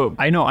 Yeah. So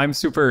I know I'm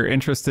super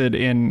interested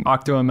in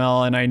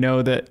OctoML, and I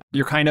know that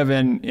you're kind of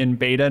in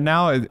beta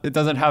now. It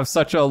doesn't have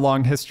such a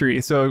long history.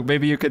 So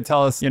maybe you could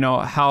tell us,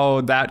 how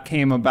that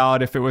came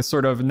about, if it was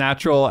sort of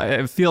natural,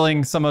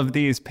 feeling some of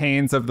these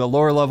pains of the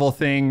lower level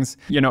things,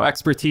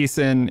 expertise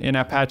in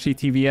Apache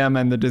TVM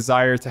and the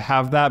desire to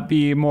have that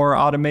be more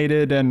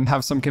automated and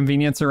have some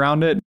convenience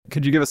around it.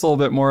 Could you give us a little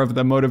bit more of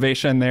the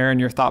motivation there and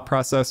your thought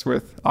process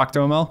with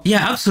OctoML?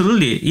 Yeah,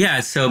 absolutely. Yeah,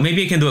 so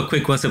maybe I can do a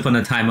quick once upon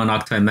a time on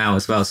OctoML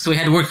as well. So we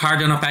had worked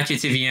hard on Apache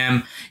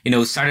TVM,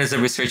 started as a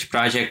research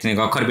project, and it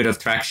got quite a bit of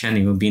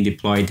traction, being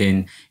deployed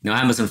in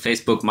Amazon,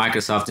 Facebook,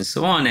 Microsoft, and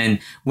so on. And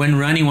when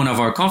running one of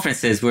our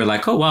conferences, we were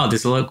like, oh, wow,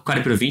 there's quite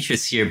a bit of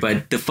interest here.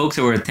 But the folks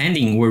that were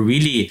attending were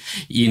really,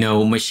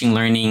 machine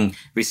learning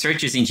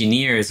researchers,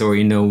 engineers, or,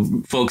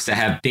 folks that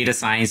have data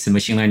science and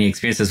machine learning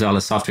experience as well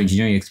as software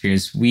engineering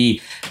experience.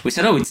 We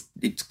said, oh,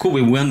 it's cool.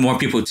 We want more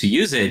people to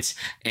use it.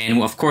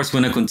 And of course, we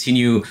want to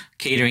continue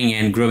catering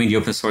and growing the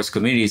open source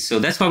community. So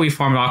that's why we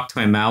formed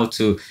OctoML,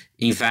 to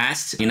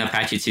invest in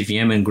Apache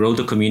TVM and grow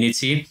the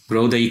community,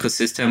 grow the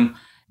ecosystem,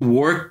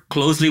 work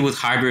closely with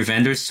hardware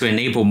vendors to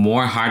enable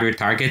more hardware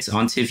targets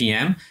on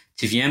TVM.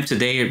 TVM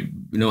today,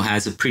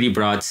 has a pretty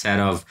broad set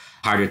of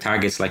hardware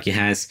targets. Like it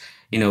has,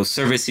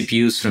 server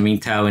CPUs from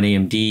Intel and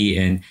AMD,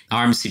 and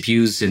ARM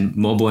CPUs and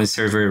mobile and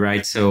server,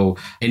 right? So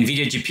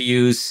NVIDIA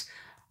GPUs,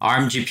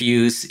 ARM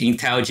GPUs,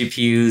 Intel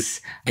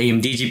GPUs,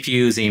 AMD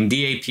GPUs, AMD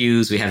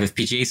APUs. We have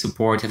FPGA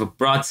support, have a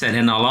broad set,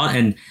 and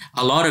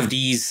a lot of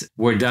these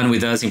were done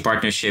with us in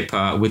partnership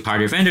with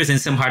hardware vendors,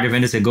 and some hardware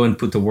vendors that go and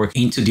put the work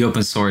into the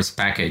open source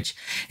package.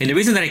 And the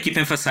reason that I keep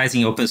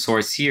emphasizing open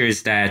source here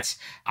is that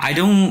I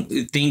don't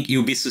think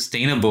it'll be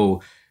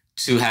sustainable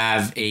to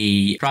have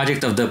a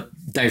project of the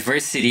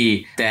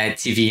diversity that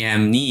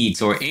TVM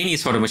needs, or any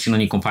sort of machine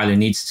learning compiler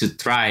needs, to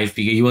thrive,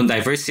 because you want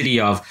diversity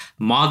of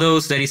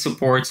models that it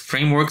supports,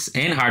 frameworks,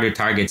 and hardware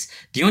targets.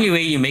 The only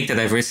way you make the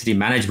diversity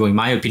manageable, in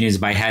my opinion, is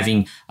by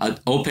having an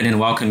open and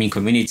welcoming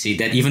community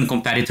that even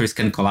competitors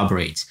can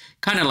collaborate.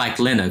 Kind of like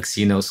Linux,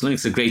 So Linux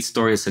is a great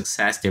story of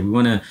success there.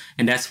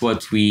 And that's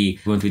what we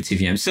want with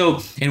TVM.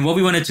 So, and what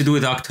we wanted to do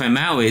with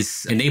OctoML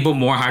is enable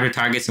more hardware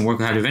targets and work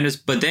with hardware vendors,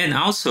 but then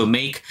also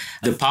make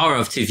the power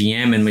of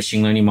TVM and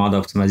machine learning model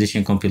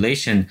optimization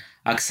compilation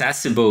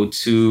accessible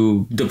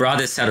to the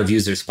broadest set of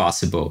users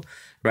possible,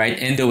 right?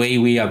 And the way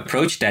we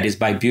approach that is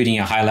by building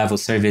a high-level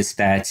service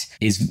that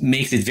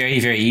makes it very,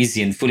 very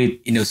easy and fully,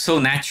 so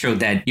natural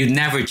that you'd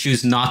never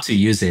choose not to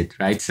use it,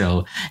 right?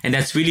 So, and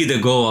that's really the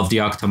goal of the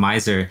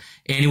Optimizer.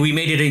 And we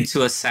made it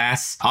into a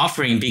SaaS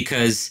offering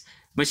because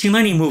machine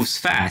learning moves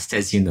fast,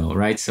 as you know,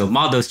 right? So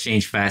models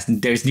change fast.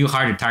 There's new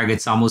hardware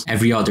targets almost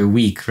every other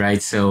week,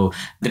 right? So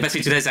the best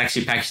way to do that is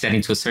actually package that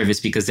into a service,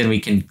 because then we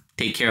can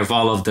take care of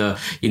all of the,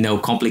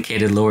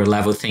 complicated lower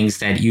level things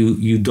that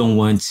you don't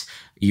want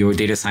your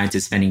data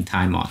scientist spending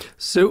time on.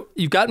 So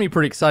you've got me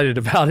pretty excited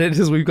about it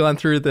as we've gone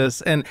through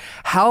this, and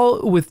how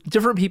with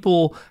different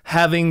people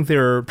having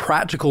their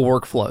practical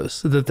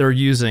workflows that they're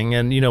using,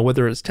 and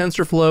whether it's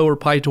TensorFlow or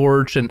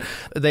PyTorch, and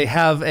they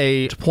have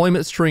a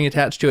deployment string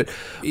attached to it.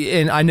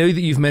 And I know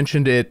that you've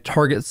mentioned it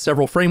targets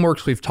several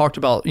frameworks. We've talked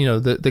about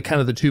the kind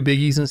of the two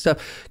biggies and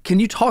stuff. Can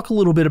you talk a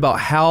little bit about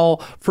how,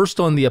 first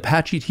on the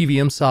Apache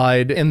TVM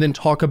side, and then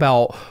talk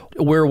about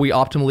where we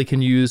optimally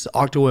can use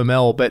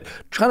OctoML, but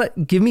try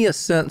to give me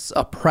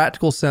a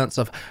practical sense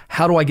of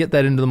how do I get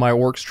that into my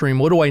work stream?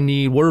 What do I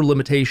need? What are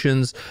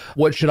limitations?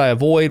 What should I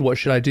avoid? What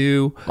should I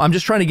do? I'm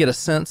just trying to get a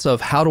sense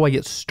of how do I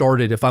get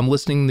started if I'm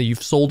listening that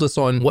you've sold us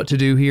on what to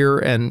do here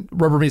and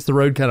rubber meets the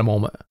road kind of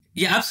moment.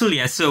 Yeah, absolutely.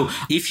 Yeah. So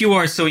if you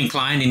are so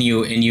inclined and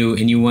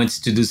you want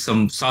to do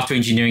some software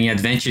engineering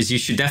adventures, you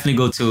should definitely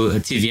go to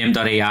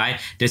tvm.ai.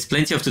 There's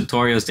plenty of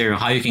tutorials there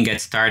on how you can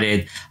get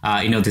started.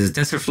 There's a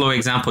TensorFlow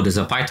example, there's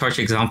a PyTorch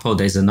example,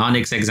 there's an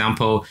Onyx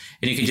example,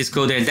 and you can just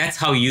go there. And that's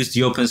how you use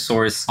the open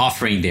source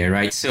offering there,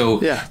 right? So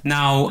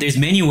Now there's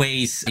many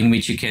ways in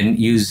which you can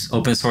use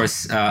open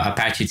source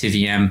Apache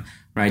TVM.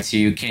 Right, so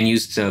you can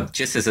use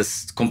just as a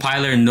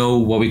compiler, know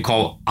what we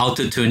call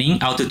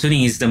auto-tuning.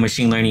 Auto-tuning is the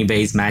machine learning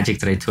based magic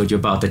that I told you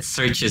about that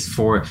searches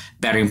for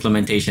better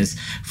implementations.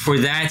 For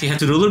that, you have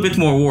to do a little bit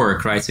more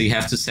work, right? So you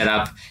have to set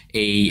up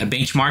a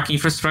benchmark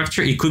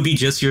infrastructure. It could be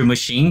just your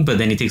machine, but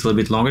then it takes a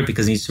little bit longer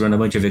because it needs to run a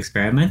bunch of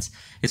experiments.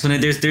 It's when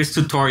there's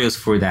tutorials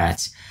for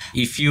that.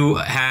 If you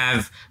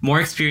have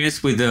more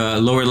experience with the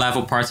lower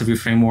level parts of your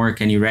framework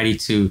and you're ready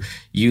to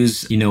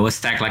use, a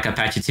stack like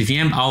Apache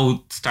TVM,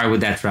 I'll start with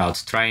that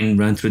route. Try and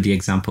run through the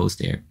examples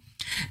there.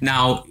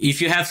 Now,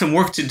 if you have some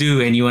work to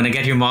do and you want to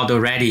get your model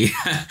ready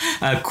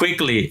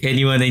quickly and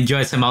you want to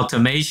enjoy some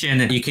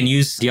automation, you can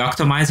use the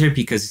Optimizer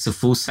because it's a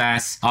full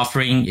SaaS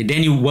offering.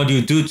 Then what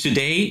you do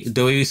today,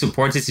 the way we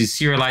support this is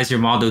serialize your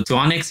model to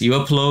Onyx, you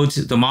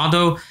upload the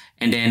model,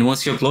 and then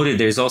once you upload it,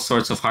 there's all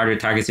sorts of hardware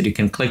targets that you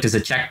can click. There's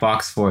a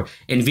checkbox for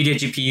NVIDIA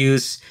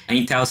GPUs,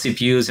 Intel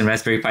CPUs, and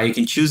Raspberry Pi. You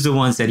can choose the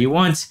ones that you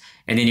want,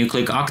 and then you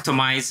click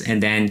Optimize,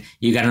 and then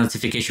you get a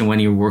notification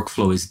when your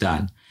workflow is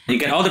done. You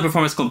get all the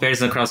performance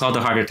comparison across all the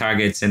hardware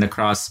targets and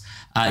across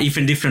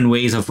even different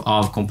ways of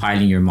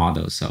compiling your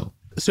model.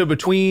 So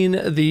between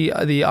the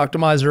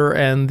Optimizer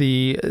and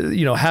the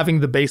having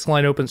the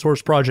baseline open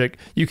source project,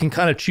 you can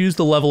kind of choose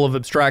the level of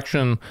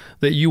abstraction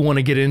that you want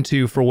to get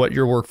into for what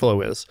your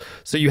workflow is.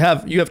 So you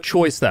have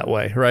choice that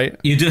way, right?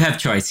 You do have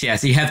choice,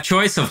 yes. You have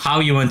choice of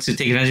how you want to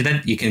take advantage of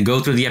that. You can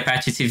go through the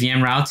Apache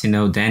TVM route,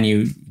 then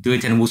you do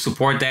it, and we'll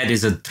support that.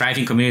 There's a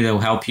thriving community that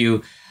will help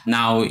you.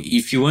 Now,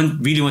 if you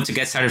really want to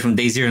get started from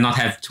day zero and not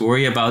have to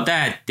worry about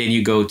that, then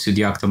you go to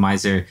the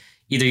Optimizer,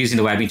 either using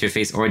the web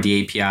interface or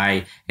the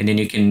API, and then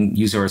you can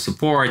use our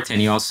support,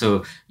 and you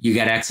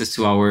get access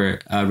to our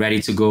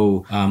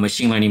ready-to-go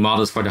machine learning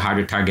models for the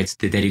hardware targets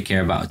that you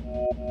care about.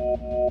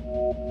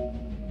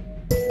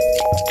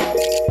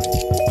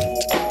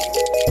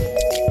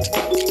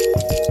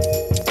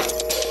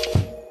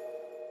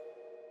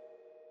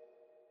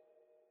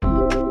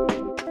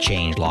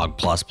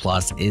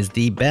 Changelog++ is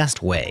the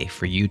best way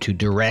for you to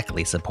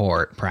directly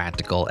support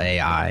practical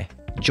AI.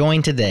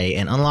 Join today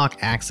and unlock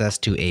access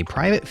to a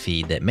private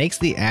feed that makes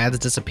the ads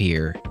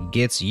disappear,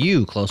 gets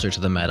you closer to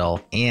the metal,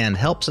 and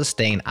helps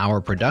sustain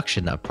our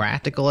production of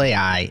practical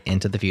AI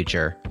into the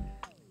future.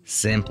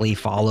 Simply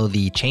follow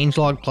the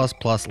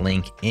Changelog++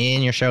 link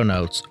in your show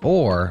notes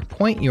or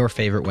point your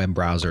favorite web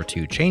browser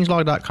to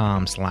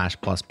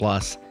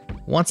changelog.com/++.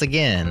 Once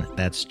again,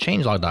 that's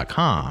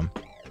changelog.com/++.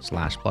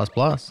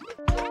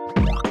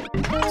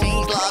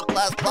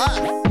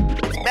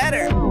 Changelog++. It's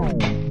better.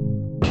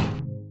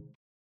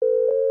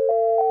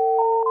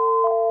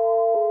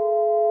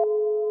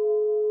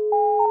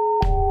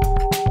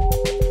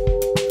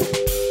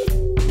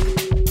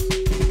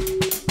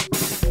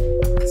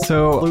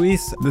 So,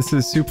 Luis, this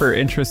is super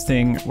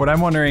interesting. What I'm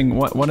wondering,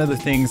 one of the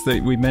things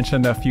that we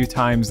mentioned a few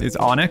times is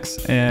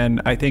Onyx. And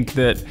I think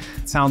that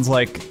it sounds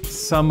like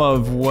some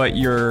of what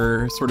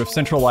you're sort of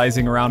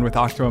centralizing around with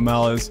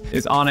OctoML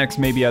is Onyx,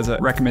 maybe as a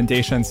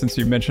recommendation, since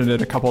you mentioned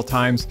it a couple of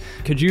times.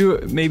 Could you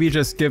maybe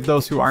just give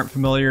those who aren't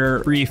familiar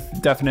a brief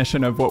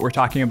definition of what we're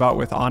talking about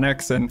with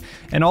Onyx? And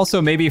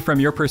also maybe from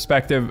your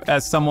perspective,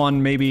 as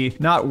someone maybe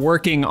not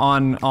working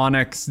on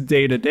Onyx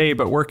day to day,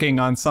 but working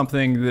on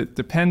something that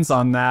depends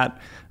on that,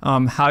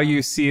 how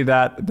you see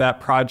that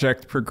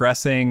project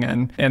progressing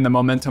and the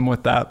momentum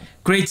with that.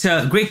 Great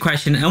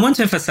question. I want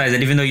to emphasize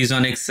that even though you use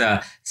Onyx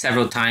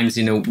several times,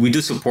 we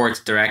do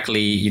support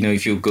directly,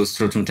 if you go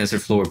straight from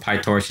TensorFlow or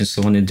PyTorch and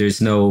so on, and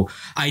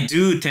I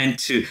do tend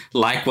to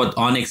like what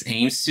Onyx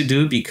aims to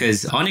do,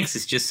 because Onyx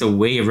is just a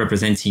way of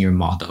representing your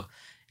model.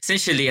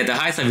 Essentially, at the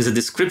highest level, is a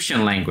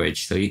description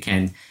language. So you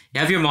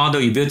have your model,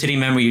 you built it in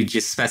memory, you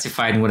just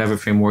specify it in whatever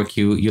framework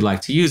you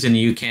like to use, and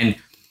you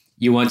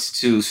want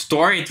to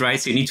store it, right?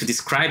 So you need to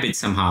describe it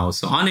somehow.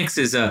 So Onyx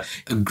is a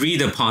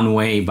agreed upon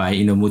way by,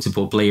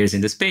 multiple players in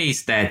the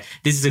space that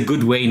this is a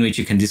good way in which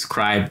you can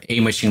describe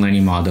a machine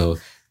learning model.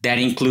 That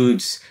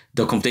includes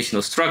the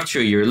computational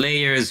structure, your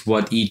layers,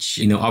 what each,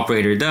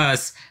 operator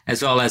does,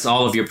 as well as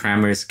all of your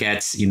parameters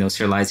gets,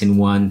 serialized in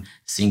one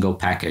single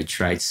package,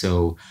 right?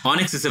 So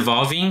Onyx is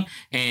evolving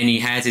and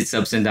it has its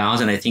ups and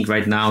downs. And I think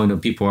right now,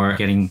 people are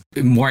getting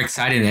more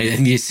excited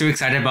and they're so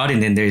excited about it.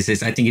 And then there's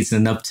this, I think it's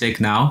an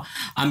uptick now.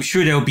 I'm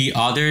sure there'll be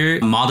other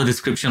model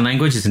description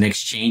languages and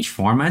exchange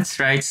formats,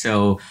 right?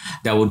 So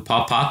that would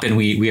pop up and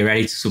we are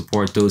ready to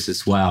support those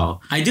as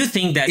well. I do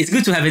think that it's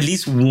good to have at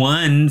least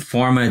one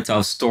format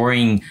of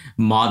storing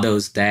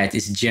models that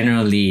is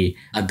generally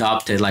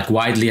adopted, like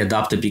widely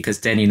adopted, because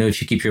then, if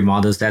you keep your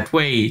models that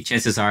way,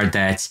 chances are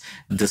that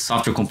the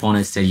software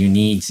components that you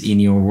need in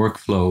your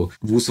workflow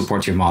will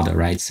support your model,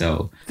 right?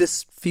 So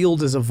this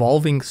field is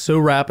evolving so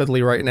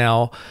rapidly right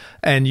now.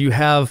 And you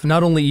have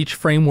not only each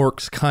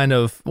framework's kind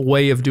of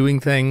way of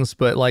doing things,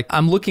 but like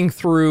I'm looking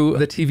through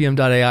the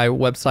TVM.ai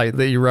website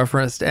that you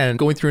referenced and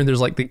going through and there's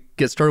like the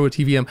get started with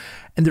TVM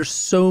and there's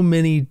so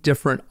many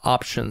different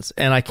options.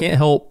 And I can't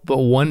help but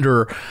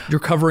wonder, you're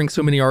covering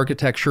so many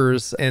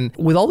architectures and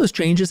with all this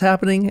changes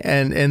happening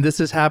and this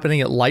is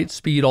happening at light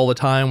speed all the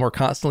time, we're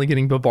constantly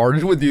getting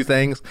bombarded with new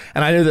things.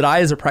 And I know that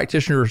I, as a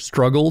practitioner,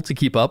 struggle to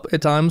keep up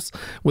at times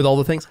with all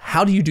the things.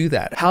 How do you do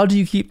that? How do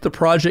you keep the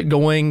project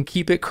going,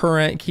 keep it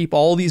current, keep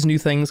all these new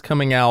things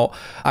coming out?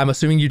 I'm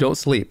assuming you don't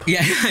sleep.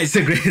 Yeah, it's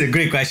a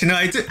great question. No,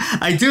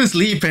 I do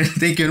sleep, and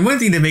thank you. And one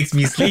thing that makes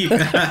me sleep,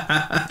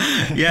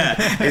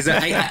 is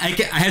I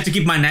have to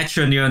keep my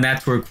natural neural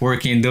network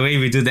working. The way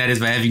we do that is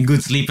by having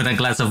good sleep and a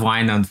glass of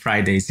wine on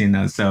Fridays.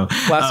 So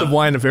glass of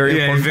wine, a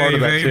very important part of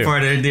that very too.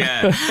 Important.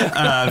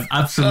 Yeah,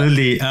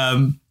 absolutely.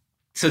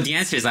 So the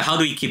answer is, how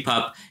do we keep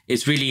up?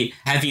 It's really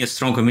having a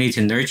strong community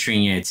and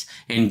nurturing it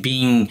and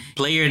being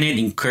player in it,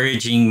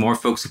 encouraging more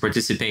folks to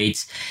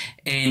participate.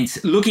 And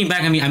looking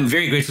back, I'm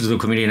very grateful to the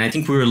community. And I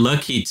think we were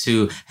lucky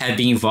to have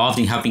been involved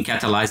in helping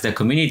catalyze that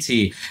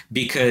community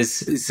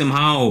because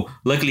somehow,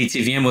 luckily,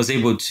 TVM was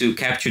able to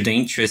capture the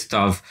interest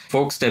of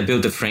folks that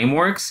build the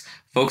frameworks,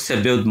 folks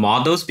that build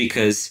models,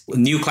 because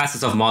new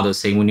classes of models,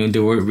 say when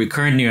there were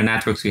recurrent neural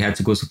networks, we had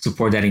to go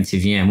support that in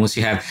TVM. Once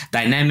you have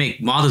dynamic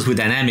models with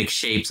dynamic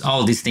shapes,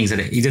 all these things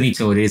that you don't need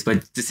to know what it is,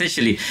 but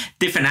essentially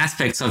different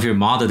aspects of your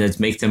model that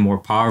make them more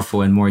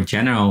powerful and more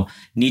general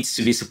needs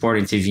to be supported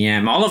in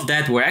TVM. All of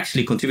that were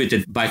actually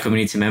contributed by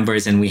community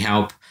members, and we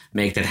help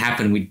make that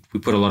happen. We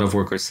put a lot of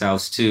work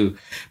ourselves too.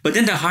 But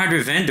then the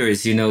hardware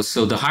vendors,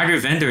 so the hardware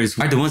vendors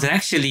are the ones that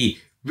actually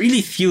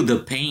really feel the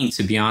pain,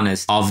 to be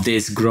honest, of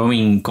this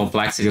growing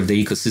complexity of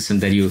the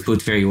ecosystem that you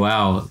put very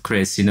well,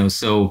 Chris.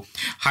 So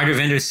hardware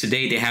vendors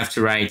today, they have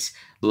to write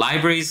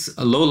libraries,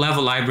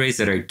 low-level libraries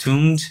that are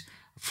tuned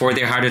for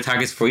their hardware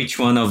targets for each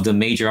one of the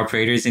major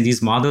operators in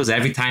these models.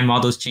 Every time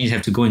models change, they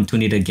have to go and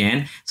tune it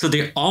again. So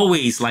they're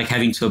always like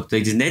having to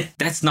update it.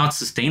 That's not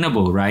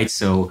sustainable, right?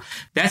 So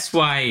that's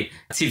why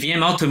TVM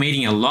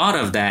automating a lot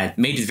of that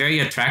made it very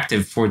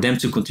attractive for them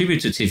to contribute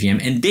to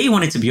TVM. And they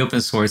want it to be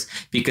open source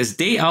because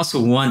they also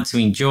want to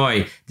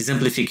enjoy the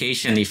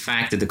simplification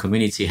effect that the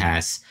community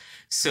has.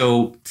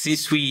 So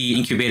since we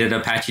incubated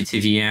Apache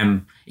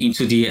TVM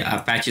into the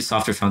Apache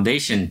Software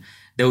Foundation,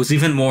 there was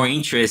even more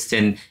interest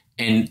and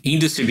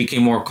industry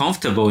became more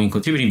comfortable in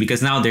contributing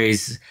because now there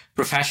is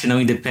professional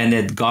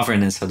independent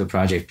governance of the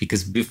project.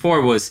 Because before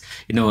it was,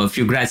 a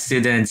few grad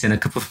students and a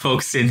couple of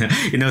folks in,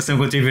 some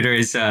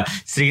contributors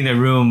sitting in a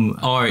room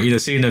or,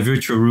 sitting in a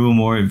virtual room,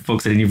 or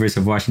folks at the University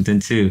of Washington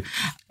too.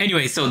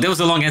 Anyway, so that was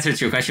a long answer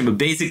to your question, but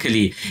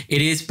basically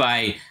it is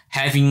by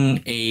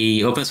having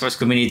a open source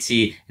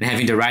community and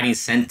having the right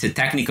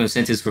technical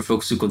incentives for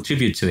folks to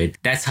contribute to it.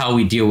 That's how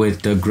we deal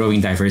with the growing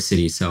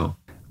diversity. So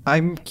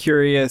I'm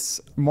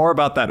curious more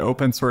about that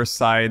open source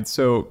side.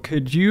 So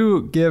could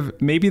you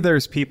maybe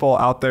there's people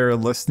out there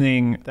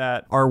listening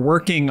that are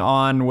working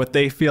on what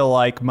they feel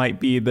like might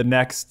be the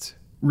next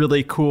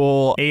really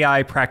cool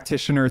AI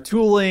practitioner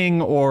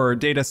tooling or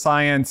data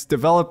science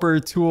developer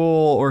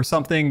tool or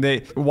something.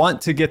 They want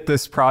to get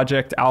this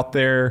project out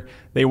there.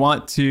 They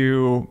want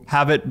to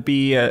have it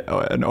be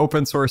an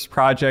open source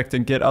project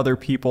and get other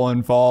people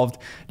involved.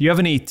 Do you have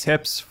any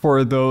tips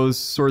for those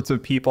sorts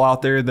of people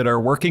out there that are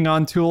working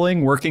on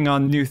tooling, working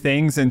on new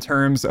things in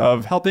terms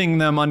of helping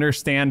them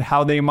understand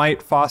how they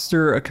might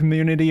foster a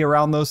community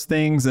around those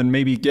things and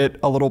maybe get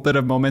a little bit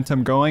of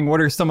momentum going?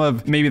 What are some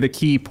of maybe the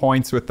key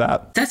points with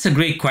that? That's a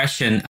great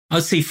question.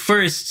 I'll say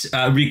first,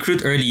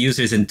 recruit early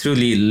users and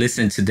truly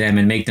listen to them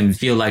and make them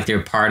feel like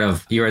they're part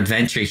of your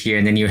adventure here.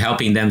 And then you're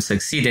helping them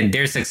succeed, and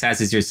their success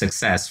is your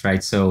success,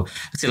 right? So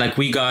I'd say like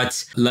we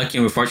got lucky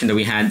and we're fortunate that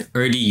we had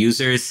early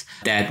users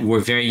that were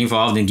very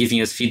involved in giving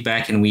us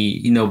feedback. And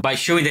we, by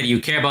showing that you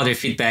care about their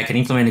feedback and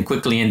implement it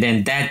quickly, and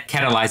then that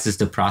catalyzes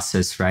the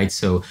process, right?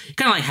 So you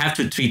kind of like have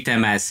to treat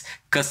them as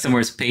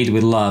customers paid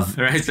with love,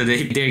 right? So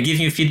they're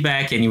giving you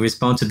feedback and you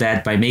respond to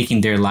that by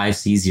making their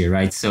lives easier,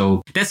 right?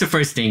 So that's the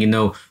first thing,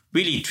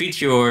 really treat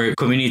your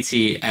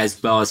community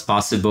as well as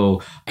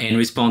possible and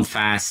respond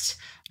fast.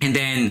 And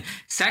then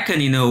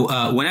second,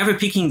 whenever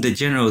picking the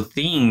general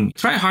theme,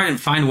 try hard and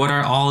find what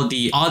are all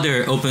the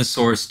other open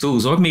source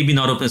tools, or maybe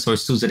not open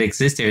source tools that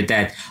exist there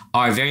that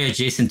are very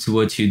adjacent to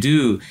what you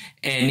do.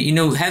 And,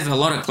 have a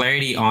lot of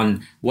clarity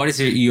on what is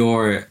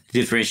your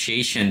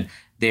differentiation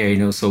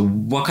there, so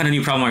what kind of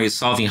new problem are you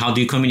solving? How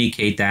do you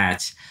communicate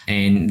that?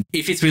 And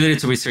if it's related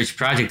to a research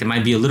project, it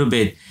might be a little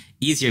bit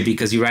easier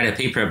because you write a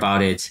paper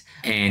about it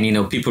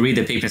and, people read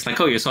the paper. It's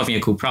like, oh, you're solving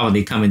a cool problem.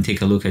 They come and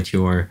take a look at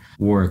your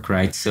work,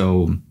 right?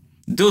 So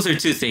those are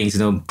two things,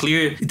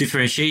 clear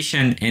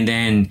differentiation and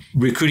then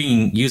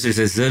recruiting users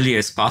as early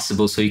as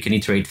possible so you can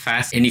iterate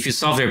fast. And if you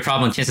solve their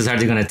problem, chances are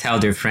they're going to tell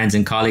their friends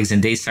and colleagues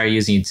and they start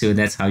using it too. And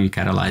that's how you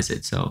catalyze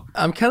it. So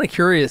I'm kind of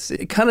curious,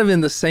 kind of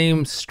in the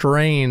same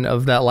strain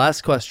of that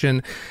last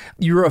question,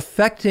 you're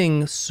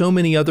affecting so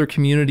many other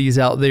communities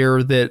out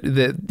there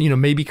that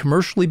may be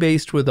commercially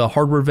based with a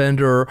hardware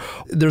vendor.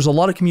 There's a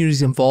lot of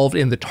communities involved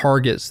in the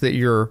targets that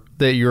you're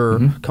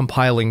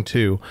compiling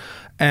to.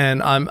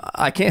 And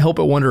I can't help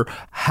but wonder,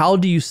 how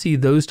do you see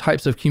those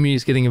types of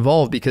communities getting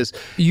involved? Because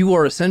you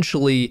are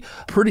essentially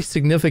a pretty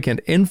significant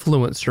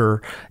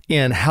influencer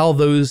in how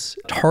those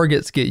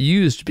targets get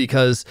used.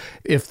 Because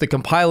if the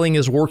compiling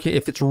is working,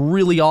 if it's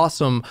really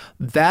awesome,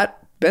 that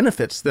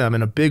benefits them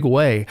in a big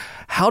way.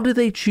 How do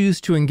they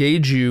choose to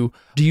engage you?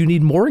 Do you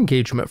need more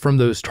engagement from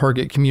those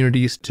target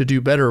communities to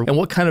do better? And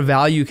what kind of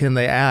value can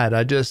they add?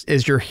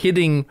 As you're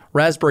hitting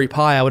Raspberry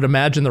Pi, I would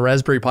imagine the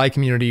Raspberry Pi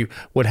community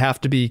would have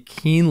to be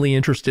keenly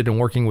interested in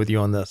working with you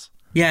on this.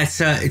 Yeah,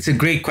 it's a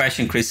great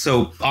question, Chris.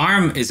 So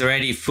ARM is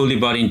already fully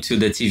bought into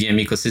the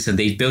TVM ecosystem.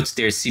 They've built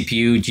their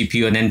CPU,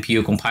 GPU, and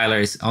NPU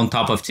compilers on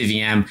top of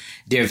TVM.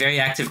 They're a very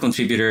active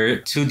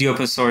contributor to the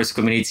open source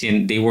community,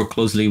 and they work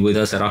closely with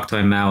us at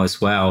OctoML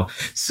as well.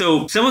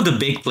 So some of the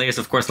big players,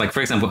 of course, like,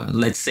 for example,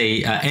 let's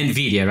say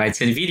NVIDIA, right?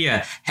 So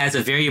NVIDIA has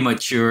a very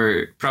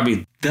mature,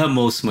 probably the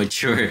most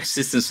mature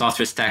system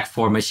software stack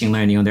for machine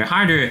learning on their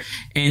hardware.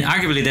 And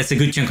arguably, that's a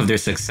good chunk of their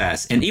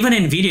success. And even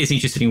NVIDIA is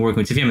interested in working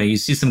with TVM. You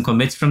see some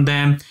commits from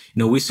them.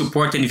 We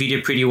support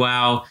NVIDIA pretty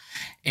well.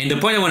 And the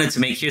point I wanted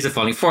to make here is the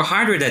following. For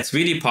hardware that's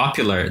really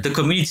popular, the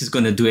community is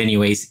going to do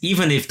anyways,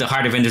 even if the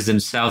hardware vendors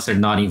themselves are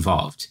not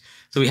involved.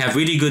 So we have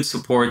really good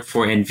support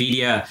for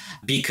NVIDIA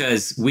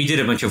because we did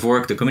a bunch of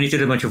work. The community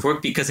did a bunch of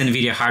work because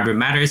NVIDIA hardware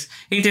matters.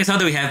 And it turns out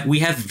that we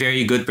have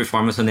very good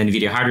performance on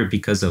NVIDIA hardware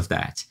because of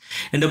that.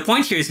 And the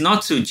point here is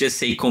not to just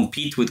say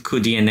compete with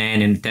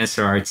cuDNN and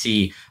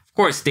TensorRT. Of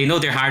course, they know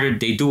their hardware.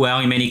 They do well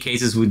in many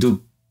cases. We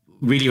do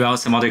really well in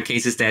some other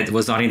cases that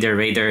was not in their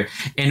radar.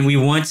 And we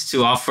want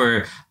to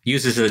offer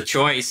users a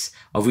choice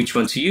of which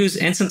one to use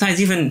and sometimes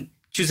even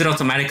choose it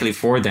automatically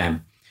for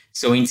them.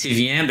 So in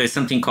TVM, there's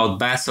something called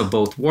best of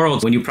both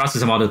worlds. When you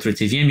process a model through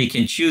TVM, you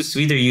can choose to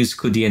either use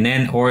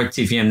cuDNN or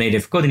TVM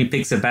native code, and it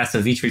picks the best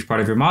of each part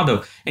of your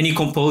model, and you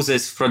compose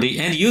this for the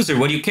end user.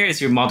 What you care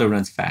is your model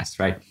runs fast,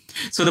 right?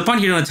 So the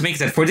point here I want to make is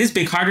that for this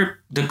big hardware,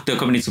 the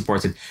community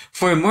supports it.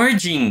 For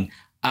emerging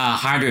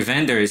hardware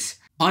vendors,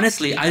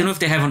 honestly, I don't know if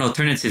they have an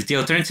alternative. The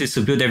alternative is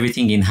to build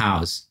everything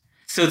in-house.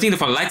 So think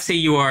about, let's say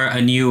you are a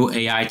new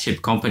AI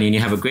chip company and you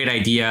have a great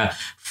idea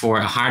for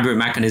a hardware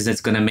mechanism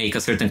that's going to make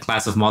a certain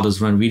class of models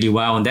run really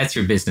well, and that's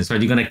your business, or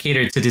you're going to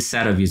cater to this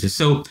set of users.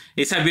 So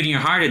you start building your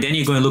hardware, then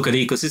you go and look at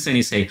the ecosystem and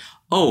you say,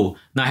 oh,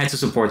 now I had to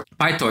support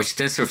PyTorch,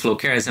 TensorFlow,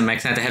 Keras, and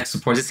MaxNet. I had to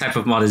support this type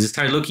of models. You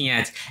start looking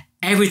at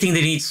everything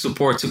they need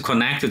support to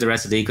connect with the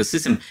rest of the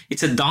ecosystem.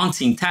 It's a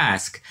daunting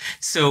task.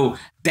 So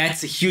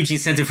that's a huge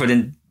incentive for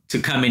them to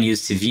come and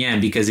use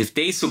TVM, because if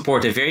they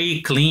support a very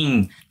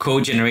clean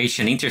code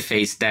generation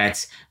interface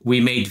that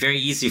we made very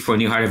easy for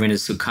new hardware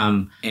vendors to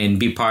come and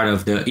be part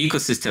of the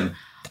ecosystem,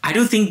 I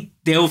don't think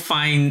they'll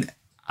find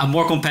a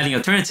more compelling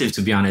alternative,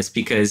 to be honest,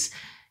 because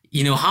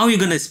how are you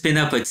going to spin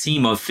up a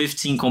team of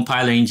 15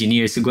 compiler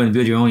engineers to go and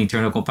build your own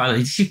internal compiler?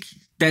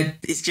 That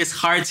it's just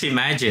hard to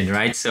imagine,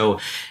 right? So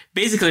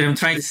basically what I'm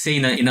trying to say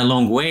in a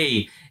long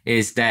way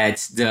is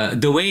that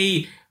the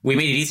way we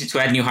made it easy to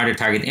add new hardware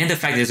target, and the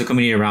fact there's a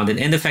community around it,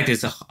 and the fact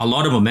there's a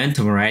lot of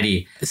momentum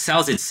already,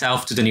 sells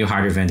itself to the new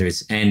hardware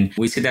vendors. And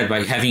we see that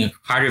by having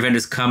hardware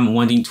vendors come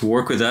wanting to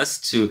work with us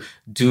to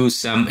do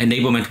some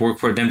enablement work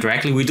for them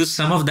directly. We do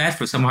some of that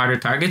for some hardware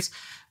targets,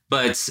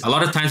 but a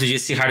lot of times we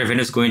just see hardware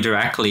vendors going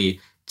directly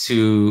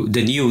to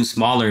the new,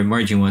 smaller,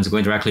 emerging ones,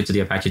 going directly to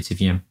the Apache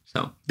TVM.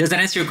 So does that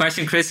answer your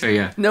question, Chris, or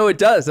yeah? No, it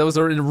does. That was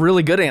a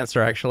really good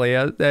answer, actually.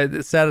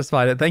 It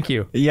satisfied it. Thank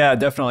you. Yeah,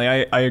 definitely.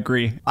 I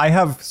agree. I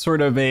have sort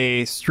of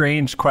a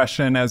strange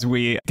question as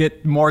we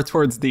get more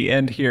towards the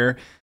end here.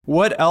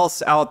 What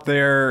else out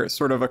there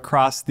sort of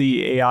across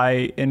the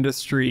AI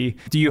industry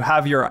do you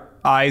have your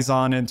eyes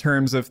on in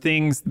terms of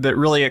things that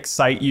really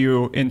excite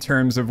you in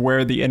terms of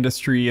where the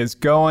industry is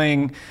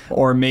going,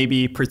 or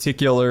maybe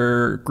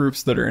particular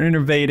groups that are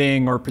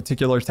innovating or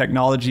particular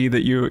technology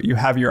that you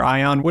have your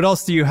eye on? What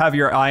else do you have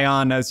your eye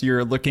on as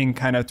you're looking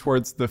kind of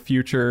towards the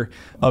future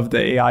of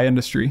the AI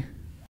industry?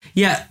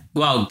 Yeah,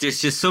 Well, there's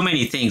just so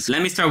many things.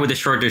 Let me start with the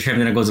shorter term,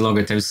 then I go to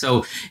longer term.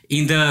 So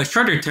in the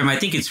shorter term, I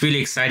think it's really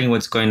exciting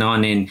what's going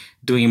on in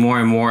doing more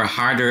and more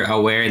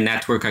hardware-aware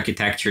network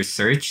architecture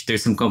search.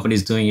 There's some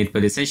companies doing it,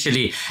 but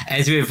essentially,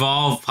 as you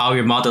evolve how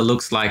your model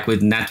looks like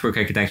with network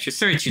architecture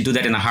search, you do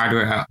that in a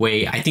hardware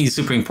way. I think it's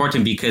super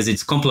important because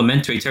it's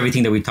complementary to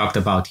everything that we talked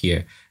about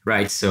here,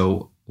 right?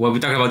 So what we're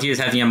talking about here is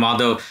having a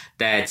model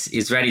that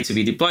is ready to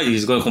be deployed. You're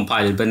just going to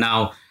compile it. But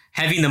now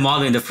having the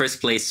model in the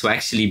first place to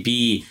actually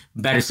be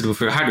better suitable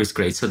for your hardware is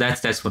great. So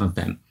that's one of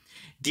them.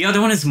 The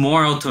other one is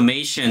more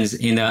automations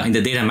in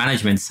the data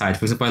management side.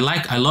 For example,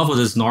 I love what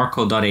the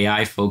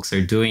Snorkel.ai folks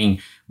are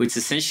doing, which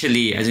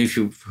essentially, I don't know if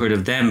you've heard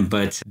of them,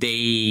 but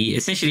they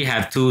essentially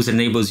have tools that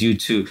enables you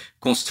to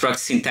construct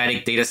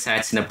synthetic data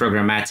sets in a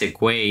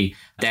programmatic way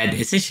that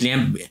essentially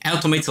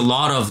automates a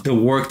lot of the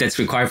work that's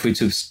required for you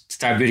to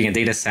start building a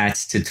data set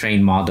to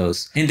train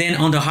models. And then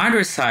on the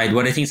hardware side,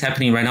 what I think is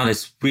happening right now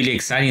that's really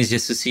exciting is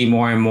just to see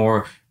more and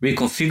more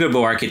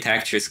reconfigurable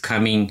architectures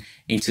coming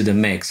into the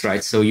mix,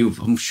 right? So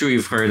I'm sure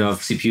you've heard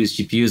of CPUs,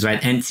 GPUs, right?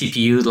 And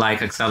CPU-like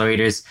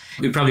accelerators.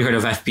 We've probably heard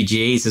of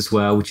FPGAs as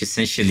well, which is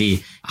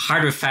essentially a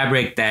hardware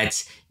fabric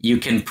that you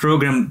can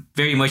program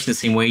very much in the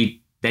same way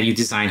that you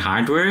design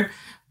hardware.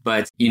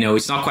 But,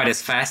 it's not quite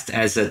as fast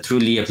as a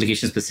truly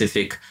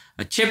application-specific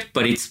chip,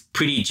 but it's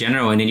pretty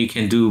general, and then you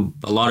can do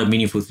a lot of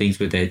meaningful things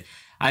with it.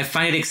 I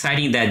find it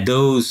exciting that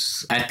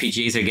those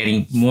FPGAs are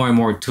getting more and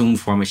more tuned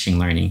for machine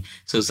learning.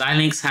 So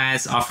Xilinx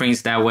has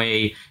offerings that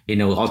way.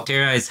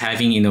 Altera is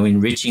having,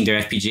 enriching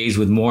their FPGAs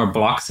with more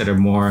blocks that are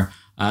more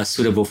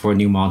suitable for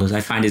new models.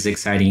 I find this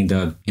exciting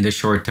in the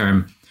short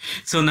term.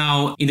 So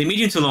now in the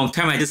medium to long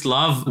term, I just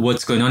love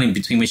what's going on in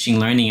between machine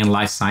learning and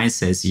life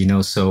sciences,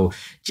 so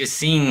just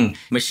seeing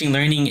machine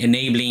learning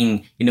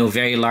enabling,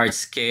 very large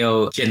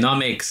scale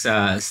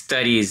genomics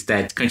studies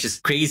that crunches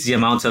crazy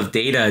amounts of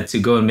data to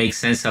go and make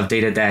sense of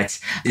data that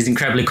is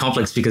incredibly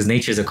complex because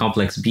nature is a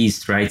complex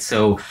beast, right?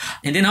 So,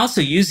 and then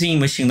also using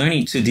machine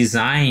learning to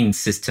design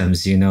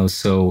systems,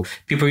 so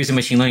people are using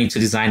machine learning to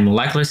design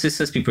molecular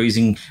systems, people are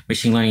using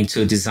machine learning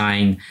to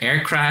design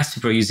aircraft,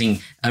 people are using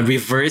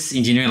reverse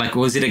engineering, like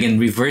what was it again,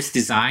 reverse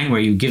design, where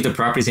you give the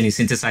properties and you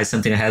synthesize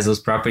something that has those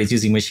properties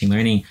using machine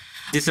learning.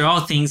 These are all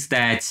things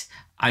that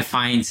I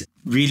find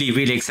really,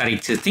 really exciting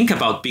to think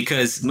about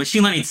because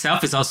machine learning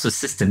itself is also a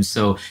system.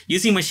 So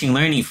using machine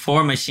learning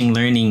for machine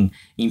learning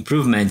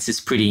improvements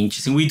is pretty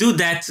interesting. We do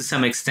that to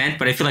some extent,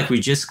 but I feel like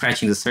we're just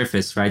scratching the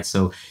surface, right?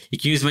 So you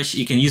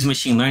can use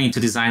machine learning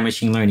to design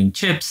machine learning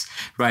chips,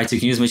 right? So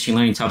you can use machine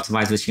learning to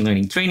optimize machine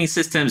learning training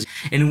systems.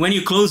 And when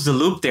you close the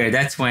loop there,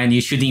 that's when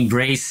you should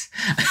embrace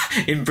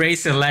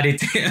and let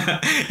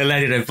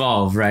it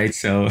evolve, right?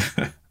 So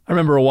I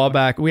remember a while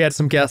back, we had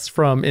some guests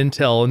from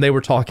Intel and they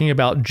were talking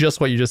about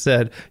just what you just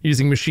said,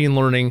 using machine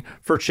learning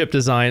for chip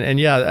design. And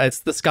yeah, it's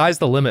the sky's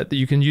the limit that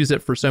you can use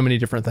it for so many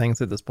different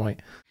things at this point.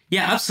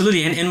 Yeah,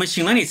 absolutely. And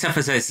machine learning itself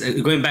is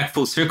going back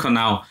full circle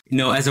now,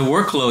 as a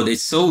workload,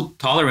 it's so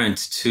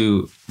tolerant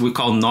to we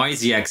call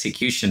noisy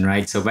execution,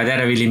 right? So by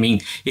that, I really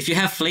mean if you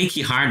have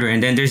flaky hardware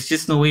and then there's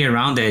just no way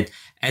around it,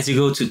 as you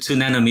go to 2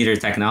 nanometer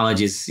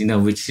technologies,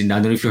 which I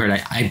don't know if you heard,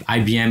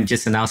 IBM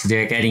just announced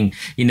they're getting,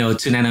 2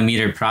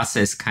 nanometer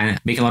process, kind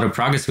of making a lot of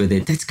progress with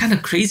it. That's kind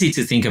of crazy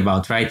to think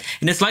about, right?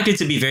 And it's likely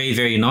to be very,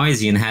 very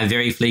noisy and have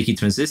very flaky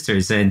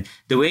transistors. And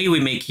the way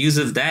we make use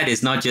of that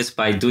is not just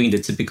by doing the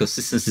typical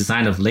systems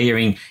design of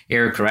layering,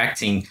 error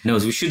correcting. No,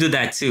 we should do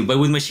that too. But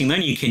with machine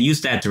learning, you can use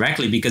that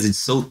directly because it's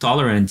so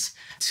tolerant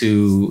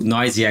to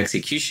noisy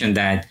execution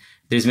that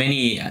there's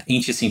many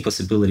interesting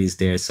possibilities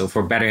there. So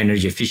for better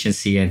energy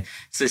efficiency, and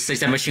so it's such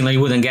that machine learning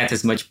wouldn't get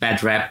as much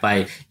bad rap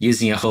by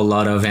using a whole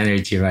lot of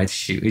energy, right?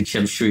 Which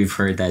I'm sure you've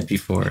heard that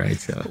before, right?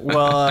 So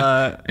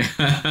Well,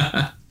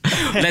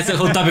 that's a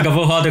whole topic of a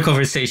whole other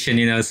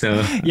conversation,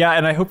 so. Yeah,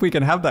 and I hope we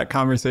can have that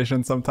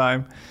conversation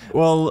sometime.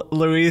 Well,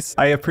 Luis,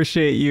 I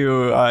appreciate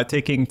you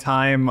taking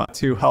time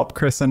to help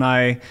Chris and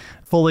I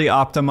fully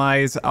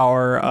optimize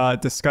our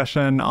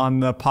discussion on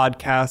the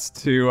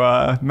podcast to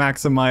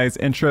maximize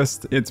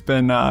interest. It's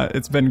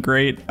been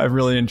great. I've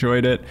really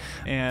enjoyed it.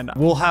 And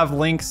we'll have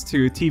links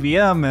to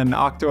TVM and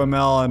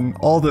OctoML and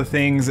all the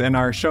things in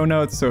our show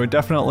notes. So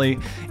definitely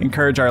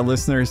encourage our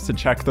listeners to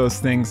check those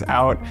things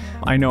out.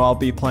 I know I'll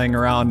be playing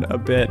around a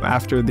bit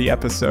after the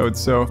episode.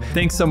 So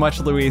thanks so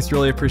much, Luis.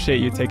 Really appreciate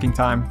you taking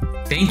time.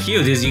 Thank you.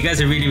 You guys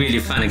are really, really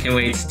fun. I can't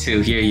wait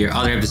to hear your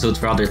other episodes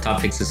for other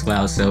topics as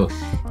well. So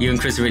you and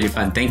Chris are really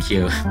fun. Thank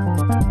you.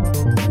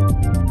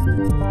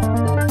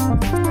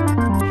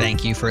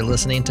 Thank you for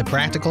listening to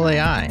Practical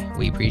AI.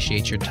 We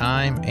appreciate your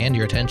time and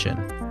your attention.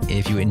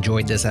 If you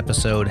enjoyed this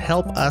episode,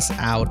 help us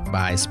out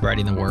by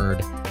spreading the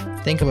word.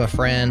 Think of a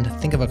friend,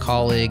 think of a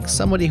colleague,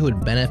 somebody who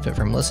would benefit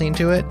from listening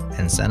to it,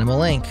 and send them a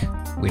link.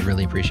 We'd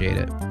really appreciate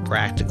it.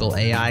 Practical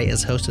AI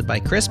is hosted by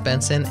Chris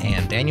Benson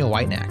and Daniel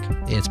Whitenack.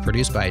 It's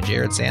produced by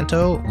Jared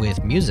Santo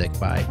with music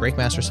by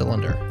Breakmaster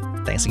Cylinder.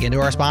 Thanks again to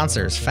our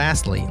sponsors,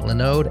 Fastly,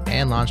 Linode,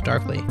 and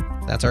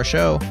LaunchDarkly. That's our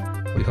show.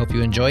 We hope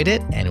you enjoyed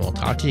it, and we'll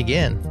talk to you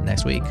again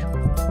next week.